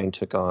Bruce Wayne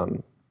took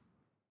on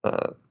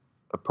a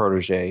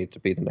protege to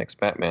be the next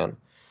Batman.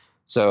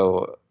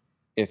 So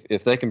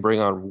if they can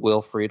bring on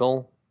Will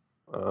Friedle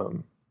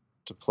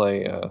to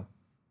play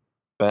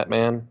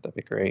Batman, that'd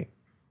be great.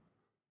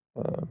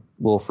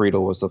 Will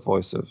Friedle was the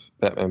voice of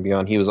Batman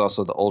Beyond. He was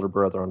also the older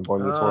brother on Boy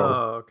Meets World.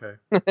 Oh,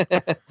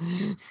 okay.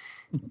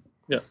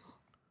 Yeah.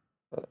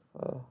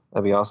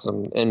 That'd be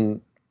awesome.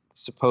 And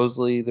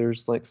supposedly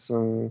there's like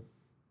some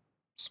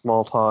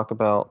small talk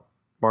about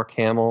Mark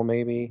Hamill,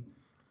 maybe.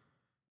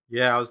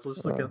 Yeah, I was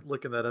just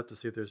looking that up to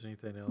see if there's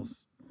anything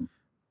else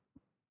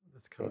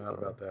that's come out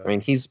about that. I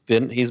mean, he's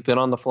been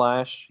on The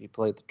Flash. He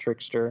played the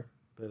Trickster.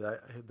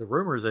 But the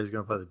rumor is that he's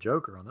going to play the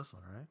Joker on this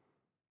one, right?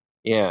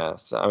 Yeah,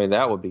 so I mean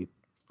that would be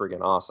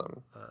friggin'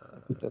 awesome.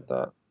 If he did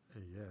that.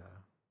 Yeah,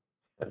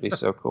 that'd be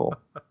so cool.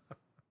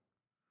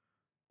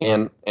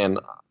 and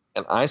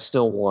I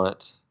still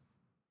want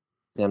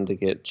them to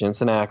get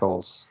Jensen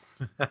Ackles,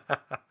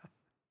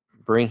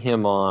 bring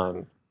him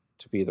on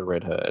to be the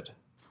Red Hood,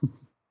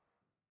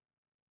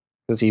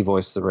 because he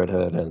voiced the Red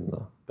Hood and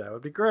that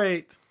would be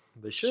great.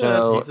 They should.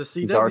 So he's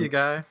a CW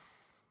guy.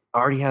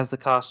 Already has the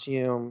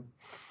costume.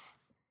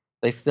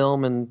 They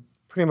film in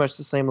pretty much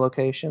the same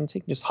locations. He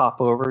can just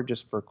hop over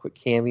just for a quick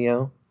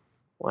cameo.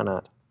 Why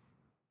not?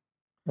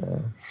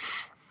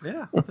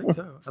 Yeah, I think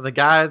so. And the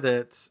guy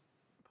that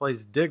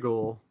plays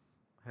Diggle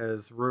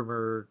has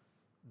rumored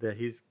that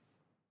he's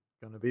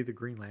going to be the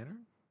Green Lantern.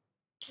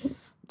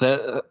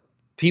 The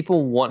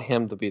people want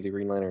him to be the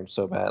Green Lantern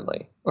so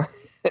badly,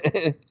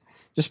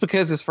 just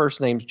because his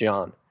first name's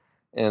John,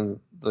 and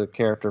the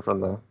character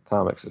from the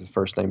comics is his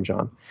first name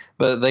John.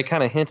 But they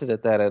kind of hinted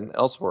at that in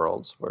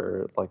Elseworlds,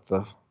 where like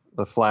the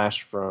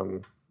Flash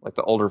from like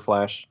the older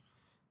Flash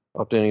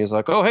up in, he was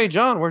like, "Oh, hey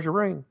John, where's your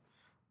ring?"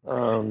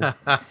 I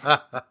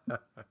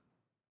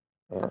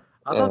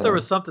thought there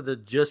was something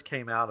that just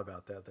came out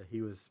about that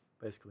he was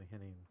basically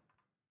hinting.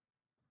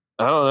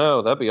 I don't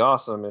know. That'd be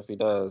awesome if he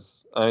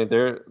does. I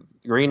mean,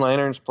 Green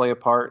Lanterns play a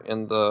part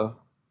in the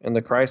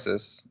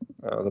Crisis.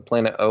 The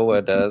planet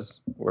Oa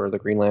does, where the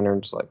Green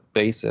Lanterns like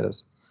base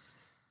is.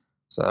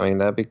 So I mean,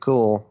 that'd be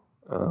cool.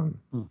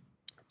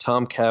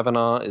 Tom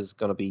Cavanaugh is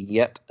going to be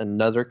yet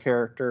another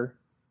character.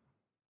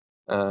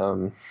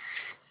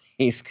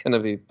 He's going to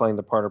be playing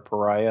the part of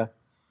Pariah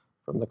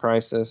from the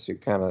Crisis, who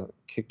kind of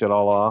kicked it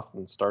all off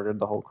and started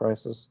the whole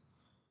Crisis.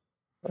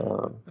 Which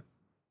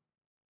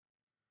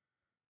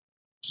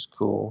is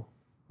cool.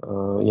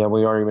 Yeah,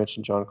 we already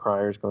mentioned John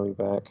Cryer's going to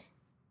be back.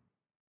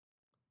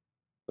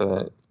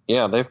 But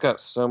yeah, they've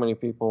got so many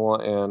people,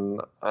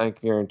 and I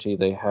guarantee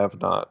they have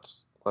not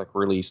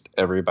released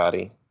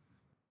everybody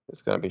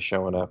that's going to be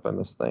showing up in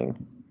this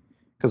thing.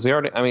 Because they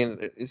already, I mean,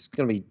 it's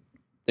going to be,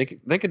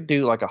 they could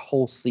do like a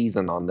whole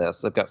season on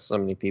this. They've got so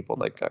many people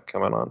they got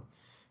coming on.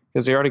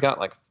 Because they already got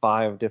like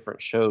 5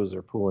 different shows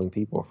they're pulling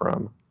people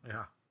from.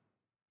 Yeah.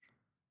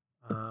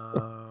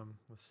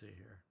 Let's see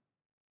here.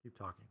 Keep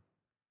talking.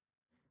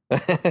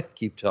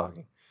 Keep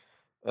talking.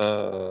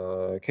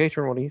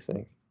 Katrin, what do you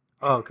think?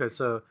 Oh, okay.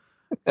 So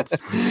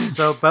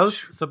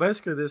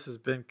basically, this has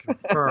been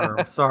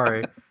confirmed.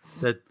 Sorry,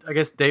 that I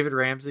guess David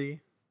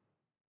Ramsey.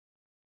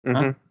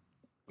 Mm-hmm.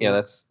 Yeah,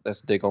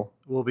 that's Diggle.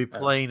 Will be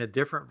playing a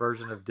different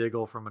version of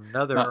Diggle from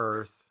another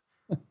Earth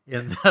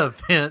in the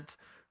event.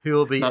 Who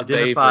will be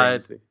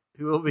identified?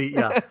 Who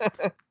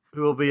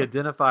will be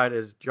identified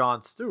as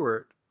John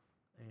Stewart?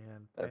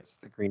 And that's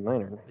the Green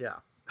Lantern. Yeah.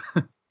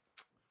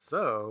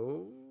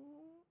 So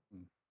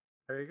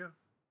there you go.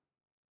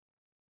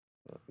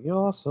 That'd be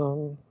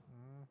awesome.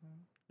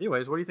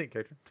 Anyways, what do you think,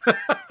 Katrin?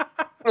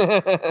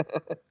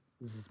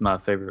 This is my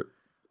favorite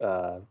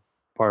part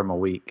of my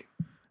week.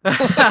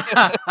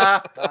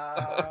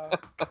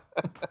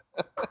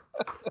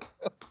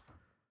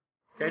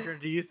 Katrin,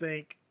 do you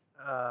think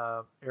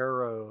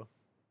Arrow?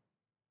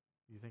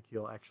 Do you think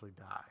he'll actually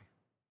die?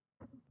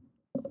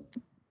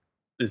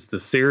 Is the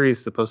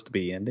series supposed to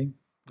be ending?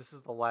 This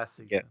is the last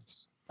season.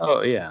 Yes.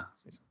 Oh yeah.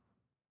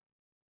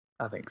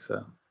 I think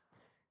so.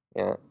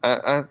 Yeah,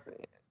 I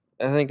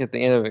think at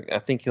the end of it, I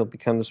think he'll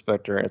become the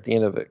Spectre at the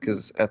end of it,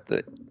 because at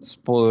the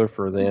spoiler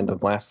for the end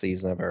of last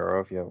season of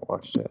Arrow, if you haven't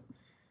watched it,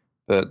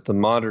 but the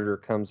Monitor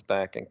comes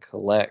back and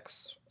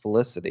collects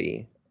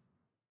Felicity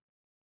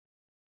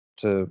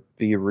to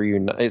be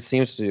reunited. It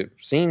seems to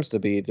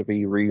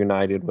be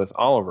reunited with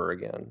Oliver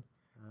again.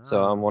 Oh.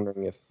 So I'm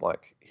wondering if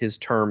his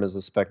term as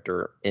a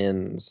Spectre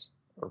ends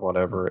or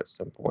whatever at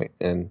some point,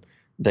 and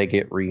they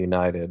get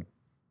reunited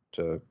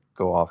to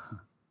go off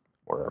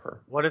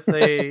wherever. What if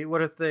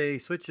they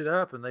switch it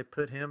up and they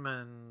put him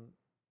in?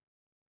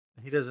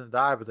 He doesn't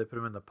die, but they put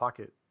him in the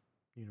Pocket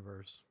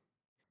universe.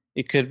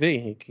 It could be.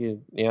 He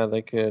could. Yeah,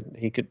 they could.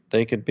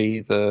 They could be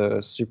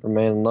the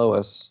Superman and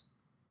Lois.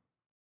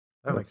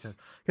 That makes sense.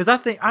 Because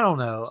I don't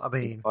know. I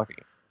mean,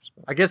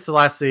 I guess the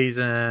last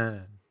season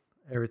and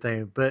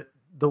everything, but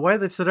the way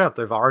they've set up,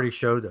 they've already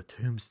showed a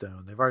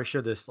tombstone. They've already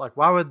showed this.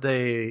 Why would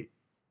they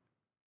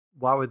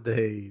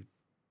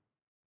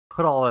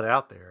put all that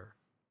out there?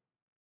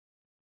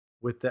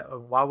 With that,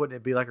 why wouldn't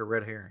it be like a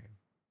red herring?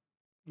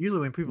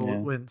 Usually,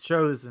 when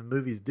shows and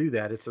movies do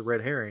that, it's a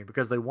red herring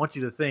because they want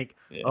you to think,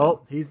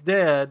 "Oh, he's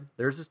dead.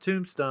 There's his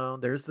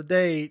tombstone. There's the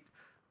date.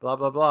 Blah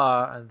blah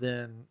blah." And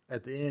then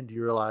at the end,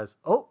 you realize,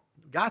 "Oh,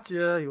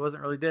 gotcha. He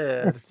wasn't really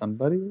dead."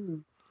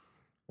 Somebody.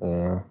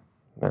 No.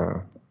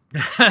 Oh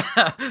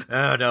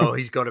no,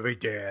 he's gonna be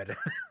dead.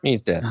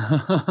 He's dead.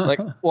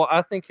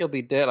 I think he'll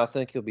be dead. I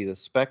think he'll be the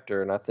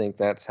Spectre, and I think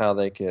that's how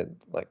they could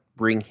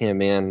bring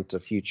him in to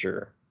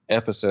future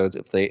episodes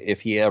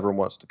if he ever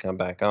wants to come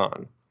back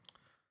on.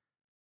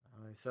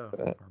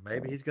 Or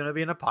maybe he's going to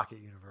be in a Pocket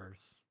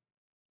universe.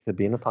 Could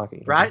be in a Pocket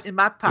universe. Right in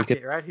my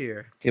pocket, right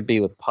here. Could be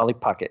with Polly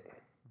Pocket.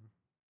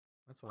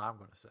 That's what I'm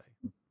going to say.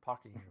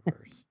 Pocket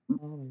universe.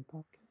 Dun,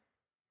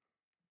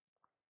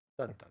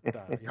 dun,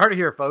 dun. You heard it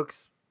here,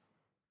 folks.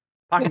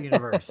 Pocket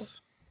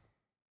universe.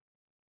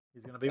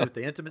 He's going to be with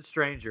the intimate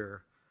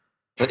stranger.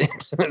 The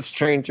intimate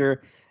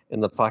stranger in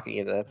the Pocket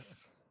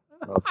universe.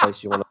 That's a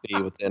place you want to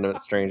be with the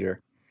intimate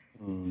stranger.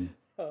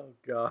 Oh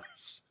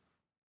gosh.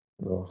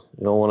 No,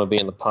 you don't want to be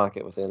in the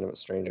pocket with the intimate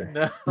stranger.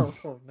 No,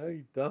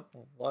 you don't.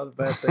 A lot of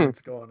bad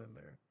things going in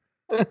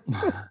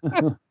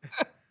there.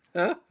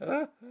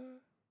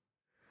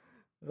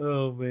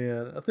 Oh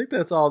man, I think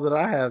that's all that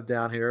I have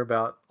down here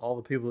about all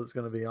the people that's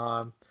going to be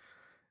on.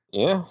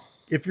 Yeah.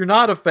 If you're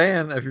not a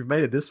fan, if you've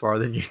made it this far,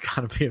 then you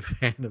got to be a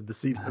fan of the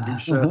CW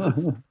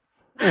shows.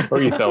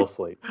 Or you fell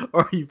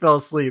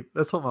asleep.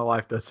 That's what my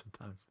wife does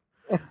sometimes.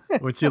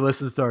 When she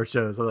listens to our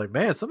shows, I'm like,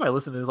 man, somebody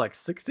listened to this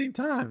 16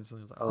 times.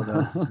 And I was like, oh,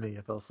 no, this is me.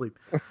 I fell asleep.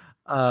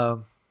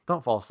 Don't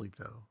fall asleep,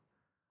 though.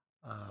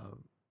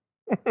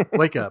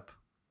 Wake up.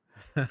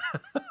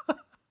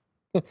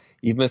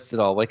 You missed it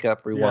all. Wake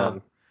up,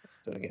 rewind. Yeah. Let's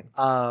do it again.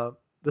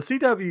 The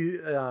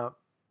CW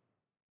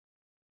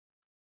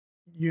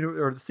the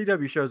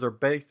CW shows are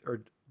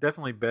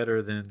definitely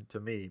better than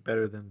the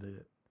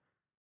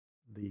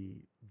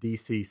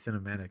DC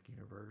cinematic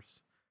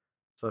universe.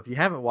 So if you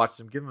haven't watched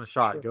them, give them a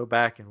shot. Sure. Go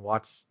back and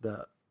watch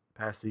the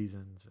past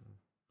seasons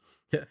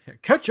and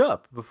catch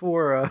up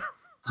before.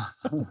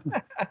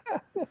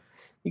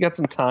 You got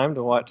some time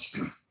to watch.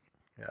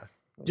 Yeah,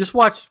 just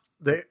watch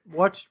the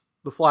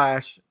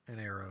Flash and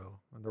Arrow,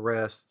 and the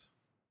rest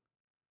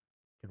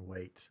can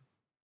wait.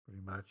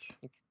 Pretty much.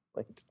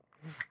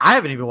 I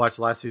haven't even watched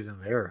the last season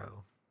of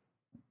Arrow.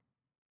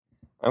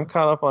 I'm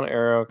caught up on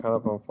Arrow, caught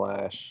up on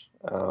Flash.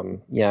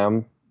 I'm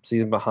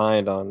season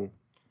behind on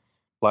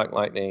Black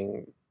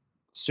Lightning,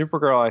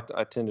 Supergirl,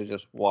 I tend to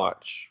just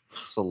watch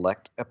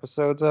select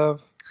episodes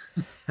of.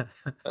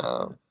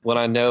 When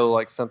I know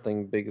like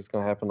something big is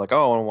going to happen, like,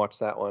 oh, I want to watch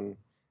that one.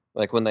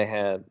 Like when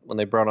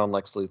they brought on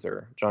Lex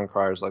Luthor, John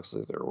Cryer's Lex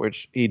Luthor,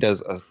 which he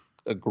does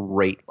a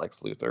great Lex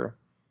Luthor.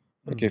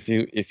 Like if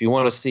you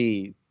want to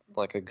see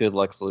like a good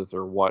Lex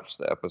Luthor, watch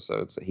the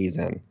episodes that he's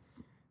in,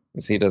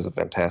 because he does a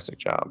fantastic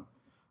job.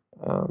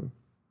 And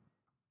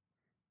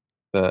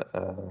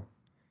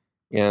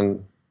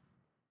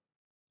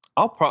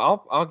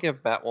I'll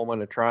give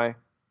Batwoman a try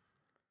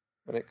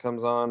when it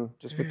comes on,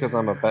 just because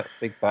I'm a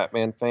big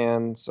Batman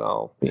fan, so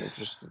I'll be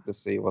interested to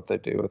see what they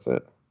do with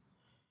it.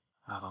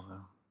 I don't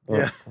know.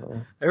 Yeah,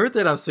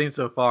 everything I've seen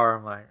so far,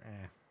 I'm like,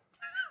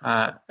 yeah,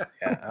 I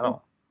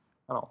don't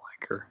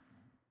like her.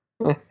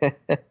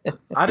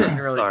 I didn't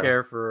really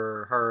care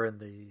for her in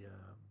the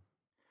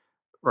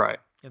right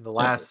in the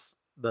last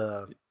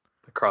the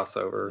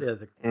crossover. Yeah,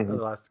 the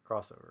last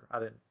crossover. I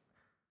didn't.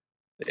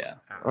 Yeah,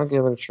 I'll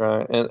give it a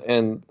try.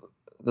 And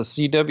the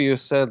CW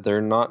said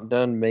they're not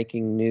done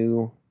making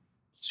new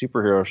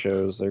superhero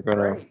shows. They're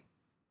gonna.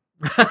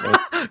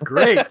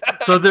 Great.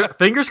 So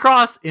fingers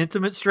crossed,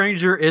 Intimate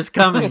Stranger is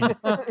coming.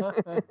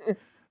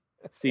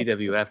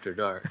 CW After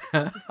Dark.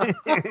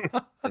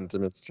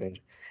 Intimate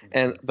Stranger.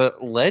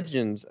 But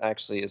Legends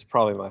actually is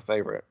probably my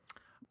favorite.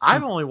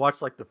 I've only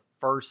watched like the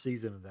first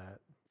season of that.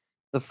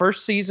 The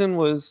first season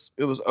was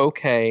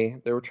okay.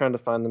 They were trying to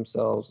find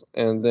themselves,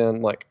 and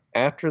then like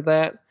after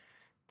that,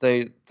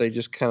 they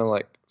just kind of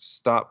like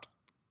stopped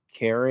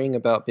caring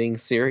about being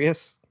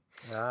serious.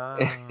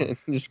 And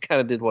just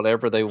kind of did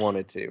whatever they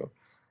wanted to,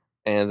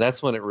 and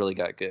that's when it really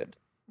got good.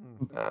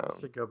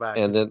 Should go back.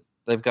 And then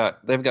they've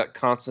got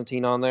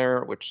Constantine on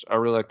there, which I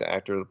really like the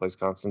actor that plays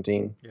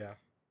Constantine. Yeah,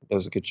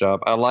 does a good job.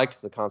 I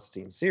liked the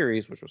Constantine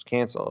series, which was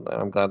canceled, and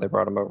I'm glad they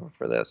brought him over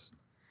for this.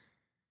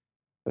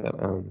 But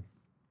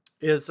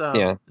is that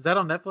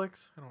on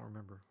Netflix? I don't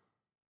remember.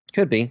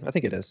 Could be. I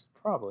think it is.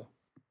 Probably.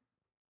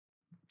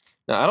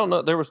 Now I don't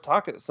know. There was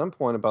talk at some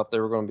point about they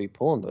were going to be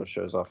pulling those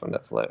shows off of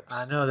Netflix.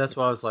 I know. That's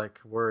why I was like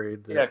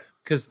worried. Yeah,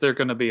 because they're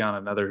going to be on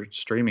another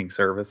streaming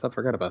service. I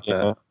forgot about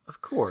that.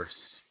 Of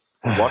course.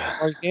 Watch it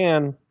while you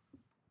can.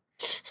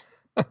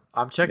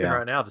 I'm checking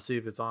right now to see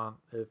if it's on.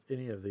 If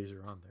any of these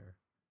are on there.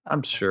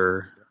 I'm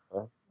sure.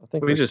 I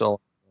think we just.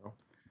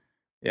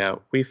 Yeah,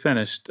 we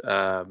finished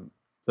the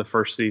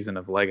first season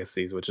of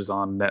Legacies, which is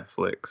on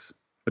Netflix,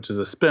 which is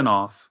a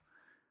spinoff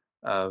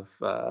of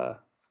the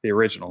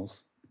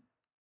originals.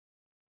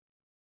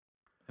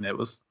 And it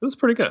was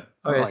pretty good.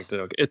 I liked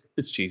it.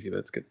 It's cheesy, but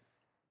it's good.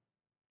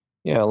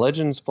 Yeah,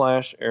 Legends,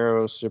 Flash,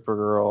 Arrow,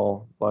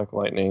 Supergirl, Black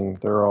Lightning,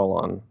 they're all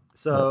on.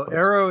 So Netflix.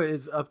 Arrow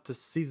is up to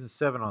season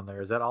 7 on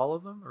there. Is that all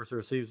of them, or is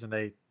there season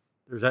 8?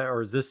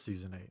 Or is this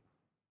season 8?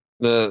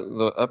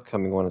 The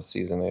upcoming one is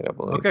season 8, I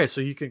believe. Okay, so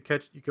you can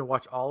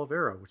watch all of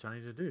Arrow, which I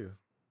need to do.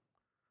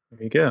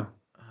 There you go.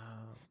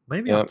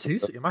 Maybe I'm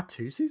am I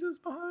 2 seasons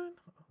behind?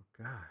 Oh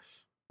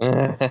gosh.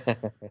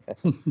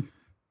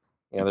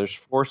 Yeah, there's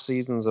 4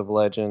 seasons of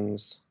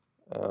Legends,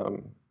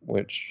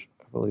 which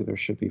I believe there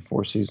should be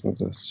 4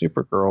 seasons of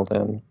Supergirl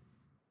then.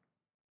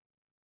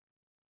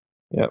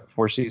 Yep,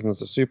 4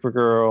 seasons of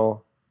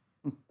Supergirl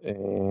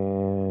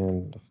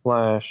and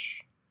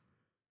Flash.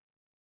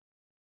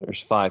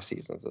 There's 5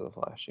 seasons of The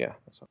Flash. Yeah,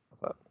 that's what I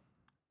thought.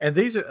 And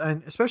these are,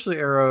 and especially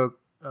Arrow,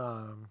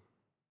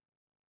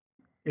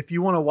 if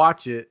you want to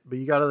watch it, but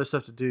you got other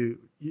stuff to do,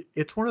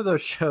 it's one of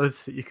those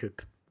shows that you could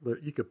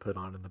put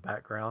on in the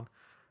background,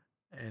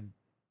 and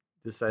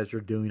just as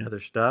you're doing other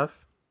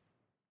stuff,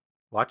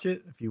 watch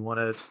it if you want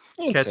to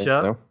catch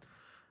up.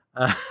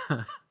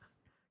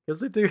 Because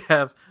they do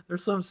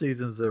there's some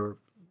seasons that were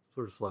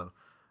sort of slow.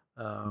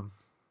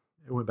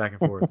 It went back and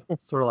forth,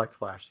 sort of like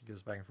Flash. It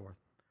goes back and forth.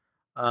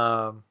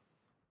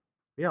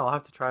 Yeah, I'll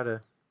have to try to.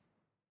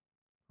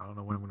 I don't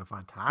know when I'm going to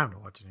find time to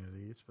watch any of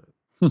these,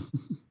 but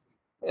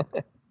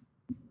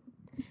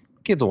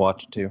kids will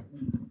watch it too.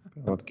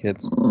 With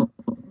kids.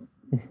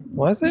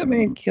 Why is that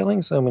man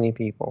killing so many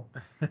people?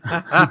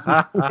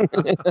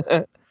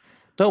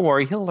 Don't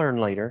worry, he'll learn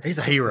later. He's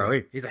a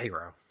hero. He's a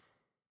hero.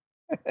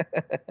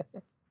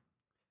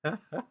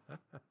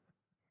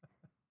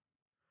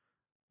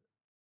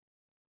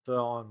 So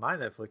on my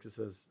Netflix it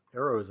says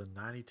Arrow is a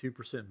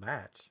 92%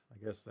 match. I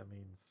guess that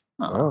means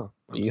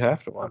you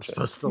have to watch I'm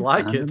supposed to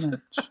like it.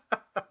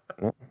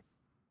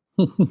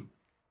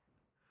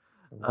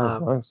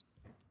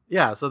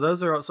 Yeah, so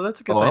that's a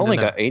good thing. I only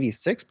got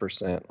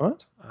 86%.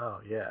 What? Oh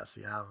yes,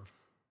 yeah, I'm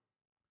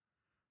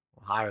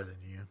higher than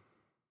you.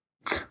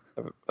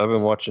 I've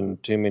been watching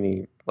too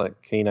many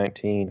like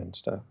K-19 and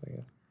stuff. I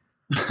guess.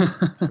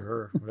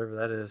 Sure, whatever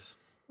that is.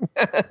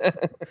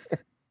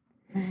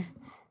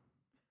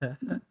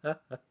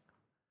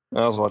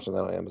 I was watching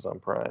that on Amazon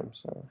Prime.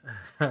 So.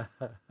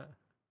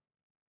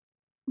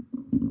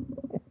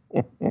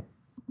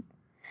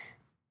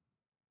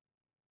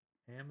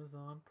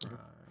 Amazon Prime.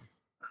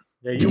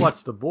 Yeah, you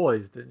watched The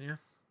Boys, didn't you?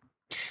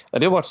 I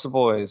did watch The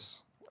Boys.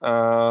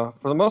 For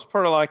the most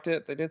part, I liked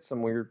it. They did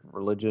some weird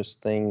religious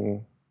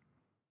thing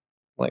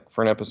like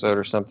for an episode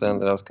or something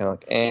that I was kind of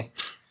like, eh.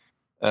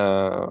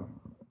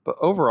 But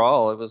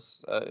overall, it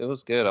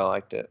was good. I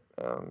liked it.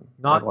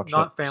 I'd watch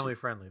Not it. family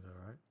friendly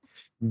though,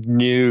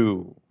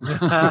 No,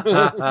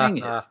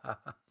 Dang right?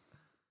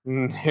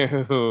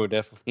 it. no,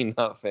 definitely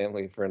not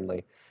family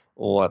friendly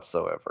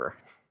whatsoever.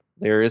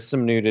 There is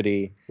some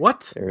nudity.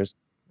 What? There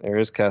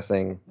is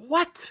cussing.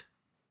 What?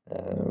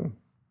 Um,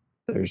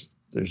 there's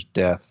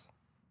death,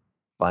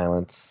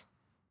 violence.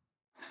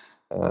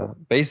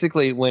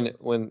 Basically, when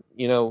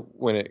you're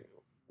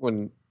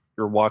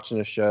watching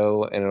a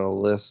show and it'll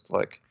list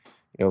like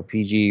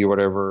PG or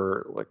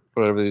whatever, like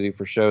whatever they do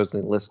for shows,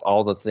 and they list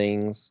all the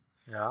things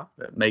Yeah.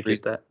 That make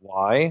it that.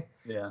 why.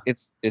 Yeah.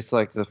 It's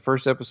like the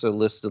first episode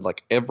listed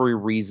like every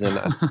reason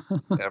I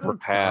ever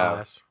have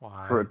Gosh,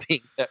 why? for it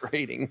being that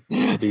rating.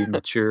 Be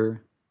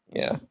mature.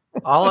 Yeah.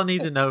 All I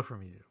need to know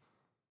from you.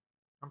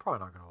 I'm probably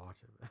not going to watch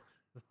it. I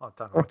don't have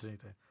time to watch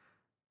anything.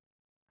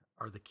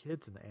 Are the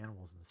kids and the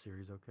animals in the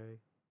series okay?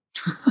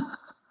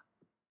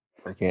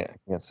 I can't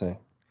say.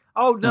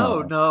 Oh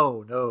no,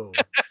 Oh. no.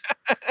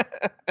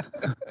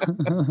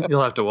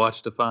 You'll have to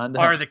watch to find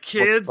out. Are the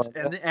kids find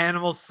and the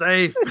animals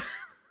safe?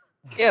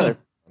 Yeah,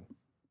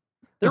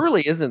 there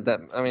really isn't that.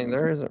 I mean,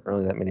 there isn't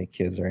really that many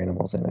kids or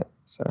animals in it.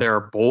 So There are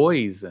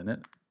boys in it.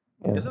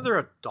 yeah. Isn't there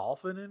a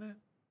dolphin in it?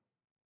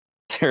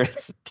 There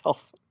is a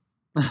dolphin.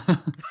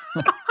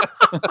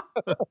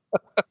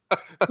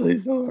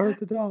 Please don't hurt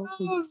the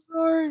dolphin. Oh,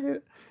 sorry.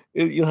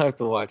 You'll have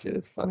to watch it.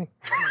 It's funny.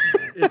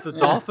 Is the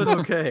dolphin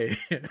okay?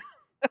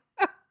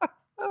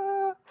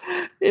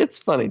 It's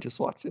funny. Just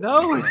watch it.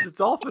 No, is the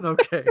dolphin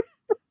okay?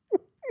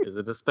 Is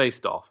it a space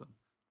dolphin?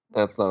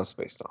 That's not a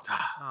space dolphin.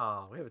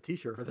 Oh, we have a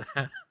T-shirt for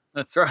that.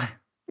 That's right.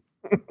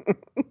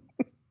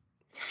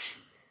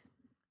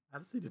 I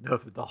just need to know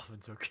if the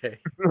dolphin's okay.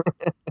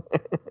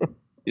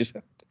 You just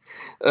have to-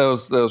 that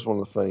was one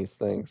of the funniest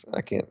things.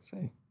 I can't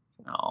say.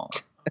 No.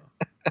 It's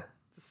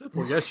a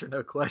simple yes or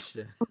no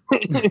question.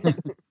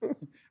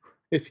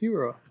 If you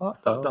were a hot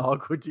A dog.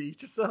 dog, would you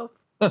eat yourself?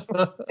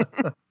 Well,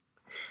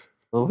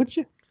 would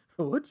you?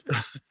 Would you?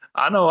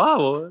 I know I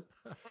would.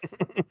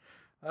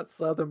 I'd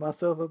slather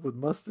myself up with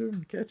mustard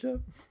and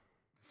ketchup.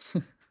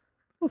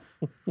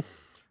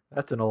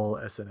 That's an old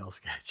SNL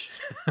sketch.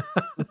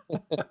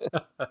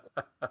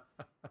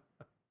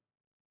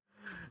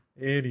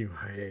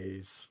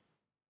 Anyways,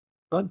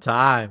 fun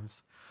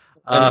times.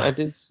 I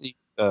did see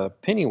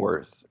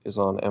Pennyworth is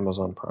on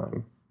Amazon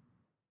Prime.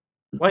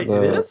 Wait,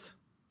 the- it is?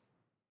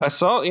 I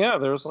saw. Yeah,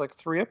 there was like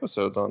 3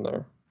 episodes on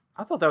there.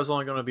 I thought that was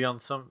only going to be on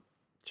some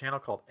channel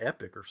called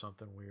Epic or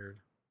something weird.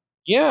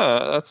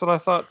 Yeah, that's what I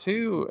thought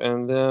too.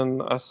 And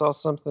then I saw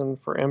something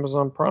for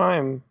Amazon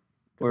Prime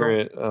where I'm-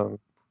 it.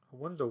 I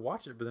wanted to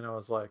watch it, but then I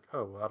was like,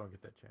 oh, well, I don't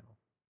get that channel.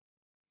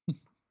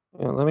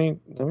 Yeah, let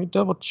me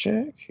double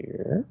check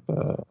here,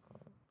 but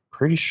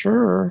pretty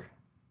sure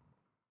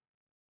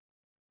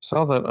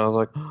saw that and I was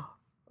like,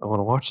 I want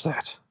to watch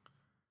that.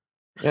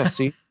 Yeah,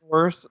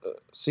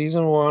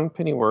 season 1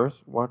 Pennyworth,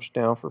 watch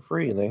now for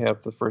free, and they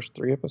have the first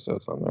 3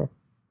 episodes on there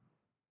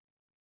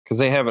because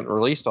they haven't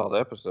released all the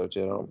episodes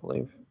yet. I don't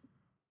believe.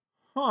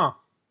 Huh.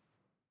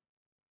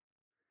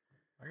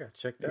 I got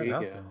to check There that you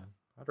out go. then.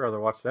 I'd rather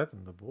watch that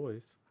than The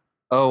Boys.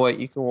 Oh wait,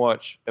 you can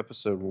watch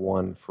episode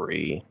 1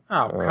 free.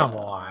 Oh, come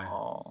on.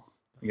 Oh,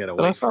 you gotta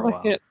But I wait for a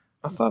thought while.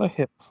 I thought I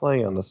hit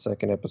play on the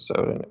second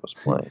episode and it was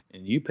playing.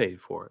 And you paid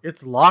for it.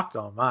 It's locked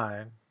on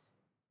mine.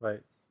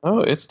 Wait. Oh,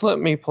 it's let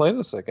me play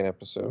the second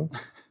episode.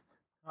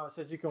 Oh, it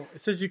says you can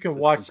This is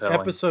watch compelling.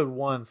 episode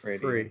 1 for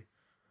Radio. free.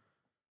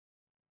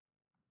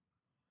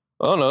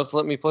 Oh no, it's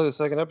let me play the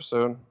second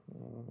episode.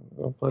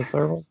 Go play the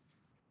third one.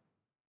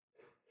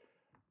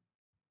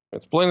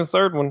 It's playing the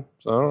third one,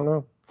 so I don't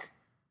know.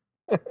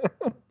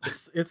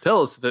 It's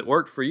Tell us if it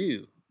worked for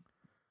you.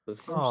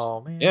 listeners.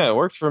 Oh man. Yeah, it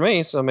works for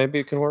me, so maybe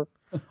it can work.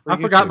 For I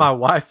you forgot too. my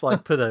wife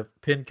put a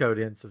pin code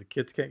in so the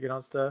kids can't get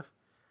on stuff.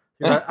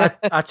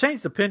 I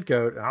changed the pin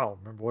code and I don't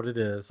remember what it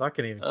is. So I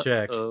can't even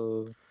check.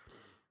 Uh-oh.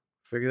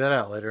 Figure that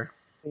out later.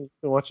 You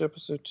can watch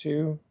episode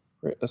 2.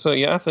 So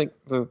yeah, I think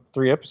the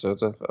 3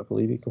 episodes I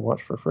believe you can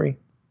watch for free.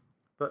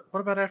 But what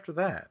about after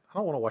that? I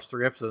don't want to watch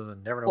 3 episodes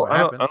and never know Well, what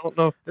happens. I don't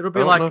know. It'll be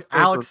I don't know like if those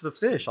Alex were- the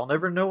fish. I'll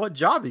never know what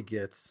job he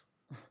gets.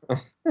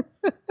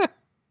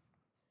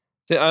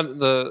 See,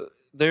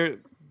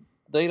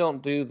 they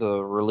don't do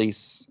the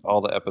release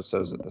all the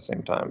episodes at the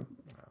same time.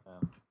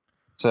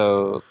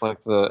 So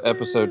like the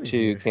episode 2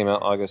 Yeah. came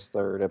out August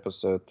 3rd,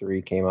 episode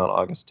 3 came out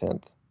August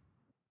 10th.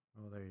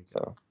 Oh, there you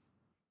go.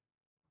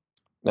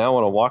 So now I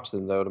want to watch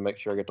them though to make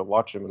sure I get to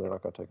watch them and they're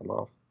not going to take them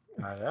off.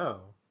 I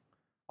know.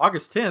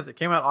 August 10th. It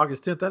came out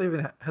August 10th. That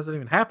even hasn't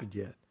even happened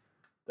yet.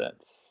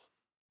 That's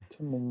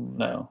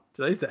no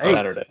Today's the 8th.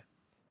 Saturday.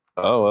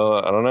 Oh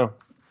well, I don't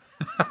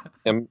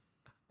know.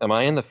 Am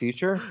I in the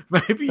future?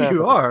 Maybe you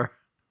Saturday. are.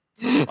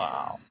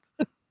 Wow.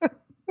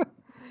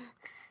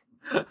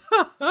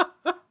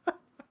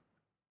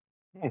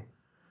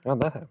 How'd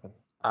that happen?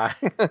 I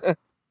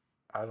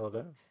don't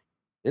know.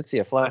 Did see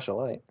a flash of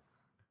light.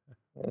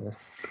 Yeah.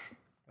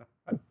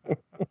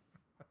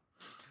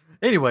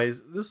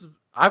 Anyways,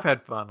 I've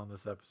had fun on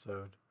this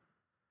episode.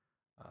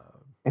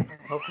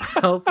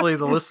 Hopefully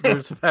the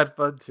listeners have had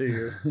fun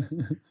too.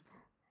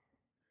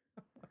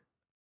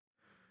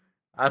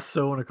 I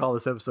so want to call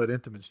this episode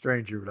 "Intimate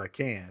Stranger," but I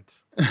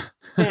can't.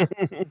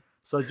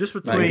 So just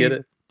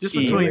between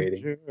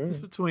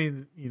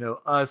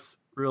us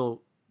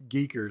real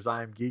geekers,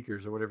 I am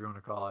geekers, or whatever you want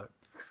to call it.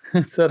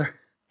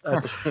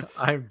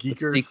 I am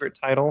geekers. Secret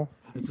title.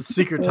 It's a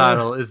secret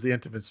title. Is the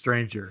Intimate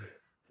Stranger.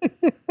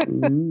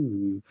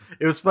 Ooh.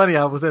 It was funny.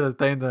 I was at a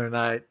thing the other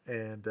night,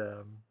 and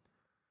it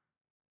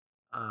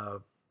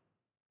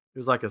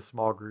was like a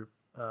small group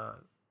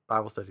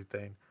Bible study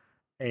thing,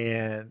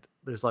 and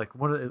there's like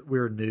we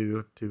were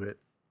new to it,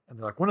 and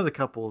they're like one of the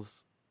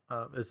couples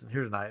isn't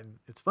here tonight, and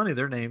it's funny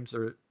their names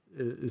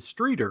is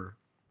Streeter,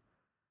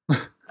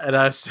 and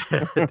I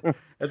said,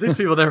 and these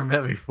people never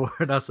met me before,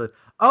 and I said,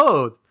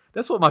 oh,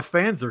 that's what my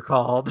fans are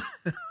called.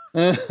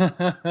 And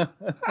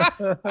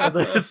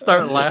they just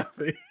start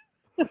laughing.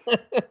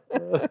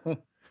 Nice.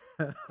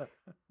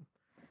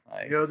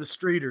 You know, the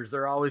Streeters,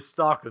 they're always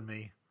stalking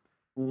me.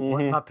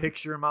 Want my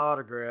picture and my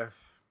autograph.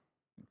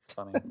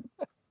 Funny.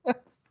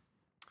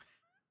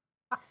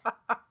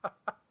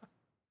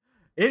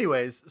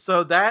 Anyways,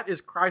 so that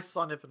is Crisis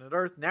on Infinite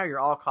Earth. Now you're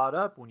all caught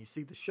up. When you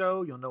see the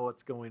show, you'll know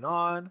what's going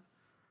on.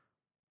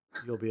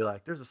 You'll be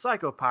like, there's a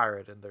psycho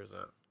pirate, and there's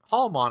a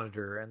hall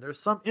monitor, and there's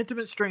some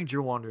intimate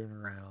stranger wandering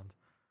around.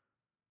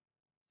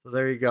 So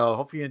there you go.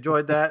 Hope you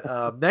enjoyed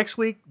that. Next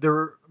week,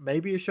 there may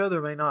be a show, there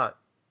may not.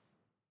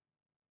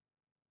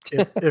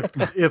 If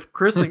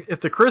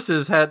the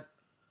Chris's had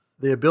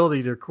the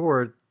ability to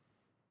record,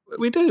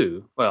 we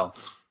do. Well,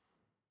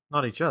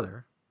 not each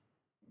other.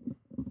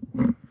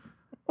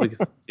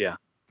 Yeah.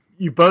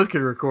 You both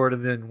could record,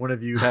 and then one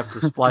of you have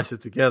to splice it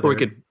together.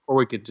 Or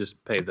we could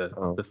just pay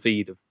the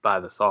fee to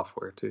buy the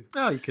software too.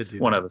 Oh, you could do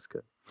one that. of us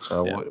could.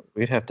 Yeah.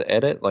 We'd have to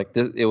edit. Like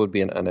this, it would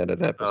be an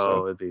unedited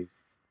episode. Oh, it'd be.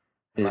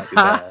 Might be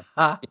bad.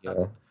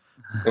 Yeah.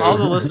 All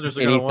the listeners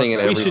are going to want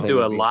that. We should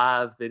do a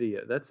live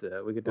video. That's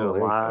it. We could do a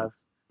live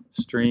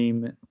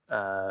stream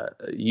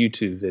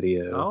YouTube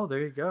video. Oh, there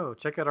you go.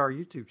 Check out our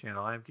YouTube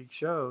channel, I Am Geek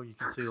Show. You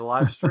can see the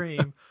live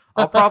stream.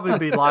 I'll probably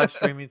be live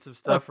streaming some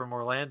stuff from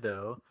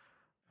Orlando.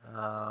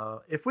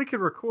 If we could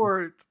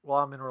record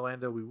while I'm in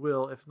Orlando, we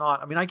will. If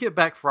not, I mean, I get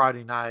back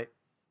Friday night,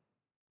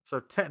 so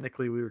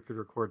technically we could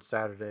record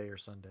Saturday or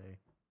Sunday.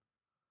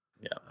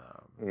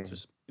 Yeah,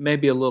 just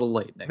maybe a little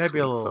late next week. Maybe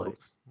a little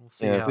late. We'll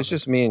see. Yeah, if it's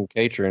just me and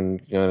Katrin,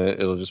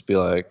 it'll just be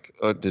like,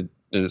 "Oh, did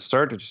it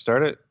start? Did you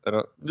start it? I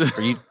don't.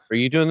 Are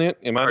you doing it?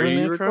 Am I doing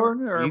the intro?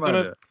 Recording or am I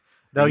doing it?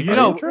 No, you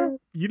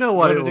know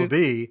what it will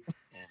be.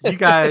 You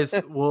guys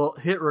will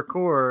hit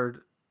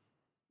record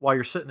while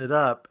you're setting it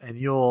up, and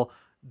you'll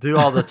do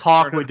all the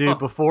talk we do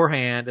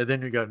beforehand, and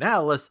then you go,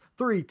 now let's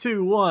 3,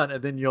 2, 1,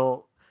 and then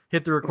you'll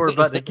hit the record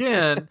button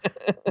again,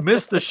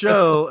 miss the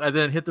show, and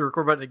then hit the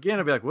record button again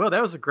and be like, well, that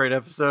was a great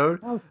episode.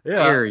 How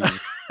dare you?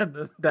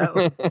 that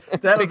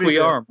would be we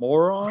are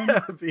morons.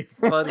 That would be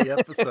a funny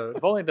episode.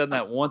 I've only done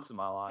that once in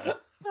my life.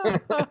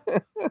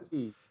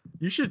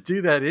 You should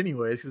do that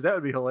anyways, because that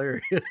would be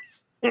hilarious.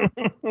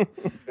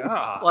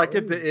 God. Like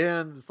at the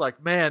end, it's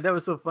like, man, that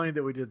was so funny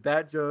that we did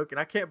that joke, and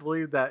I can't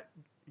believe that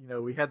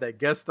we had that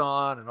guest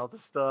on and all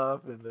this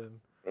stuff, and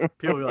then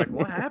people will be like,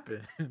 what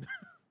happened?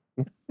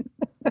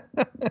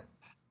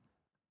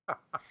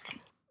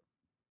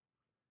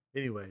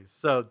 Anyways,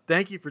 so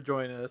thank you for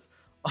joining us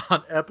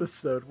on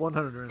episode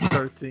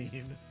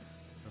 113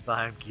 of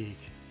I Am Geek.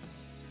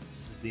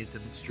 This is the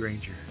Intimate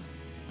Stranger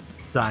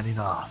signing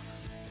off.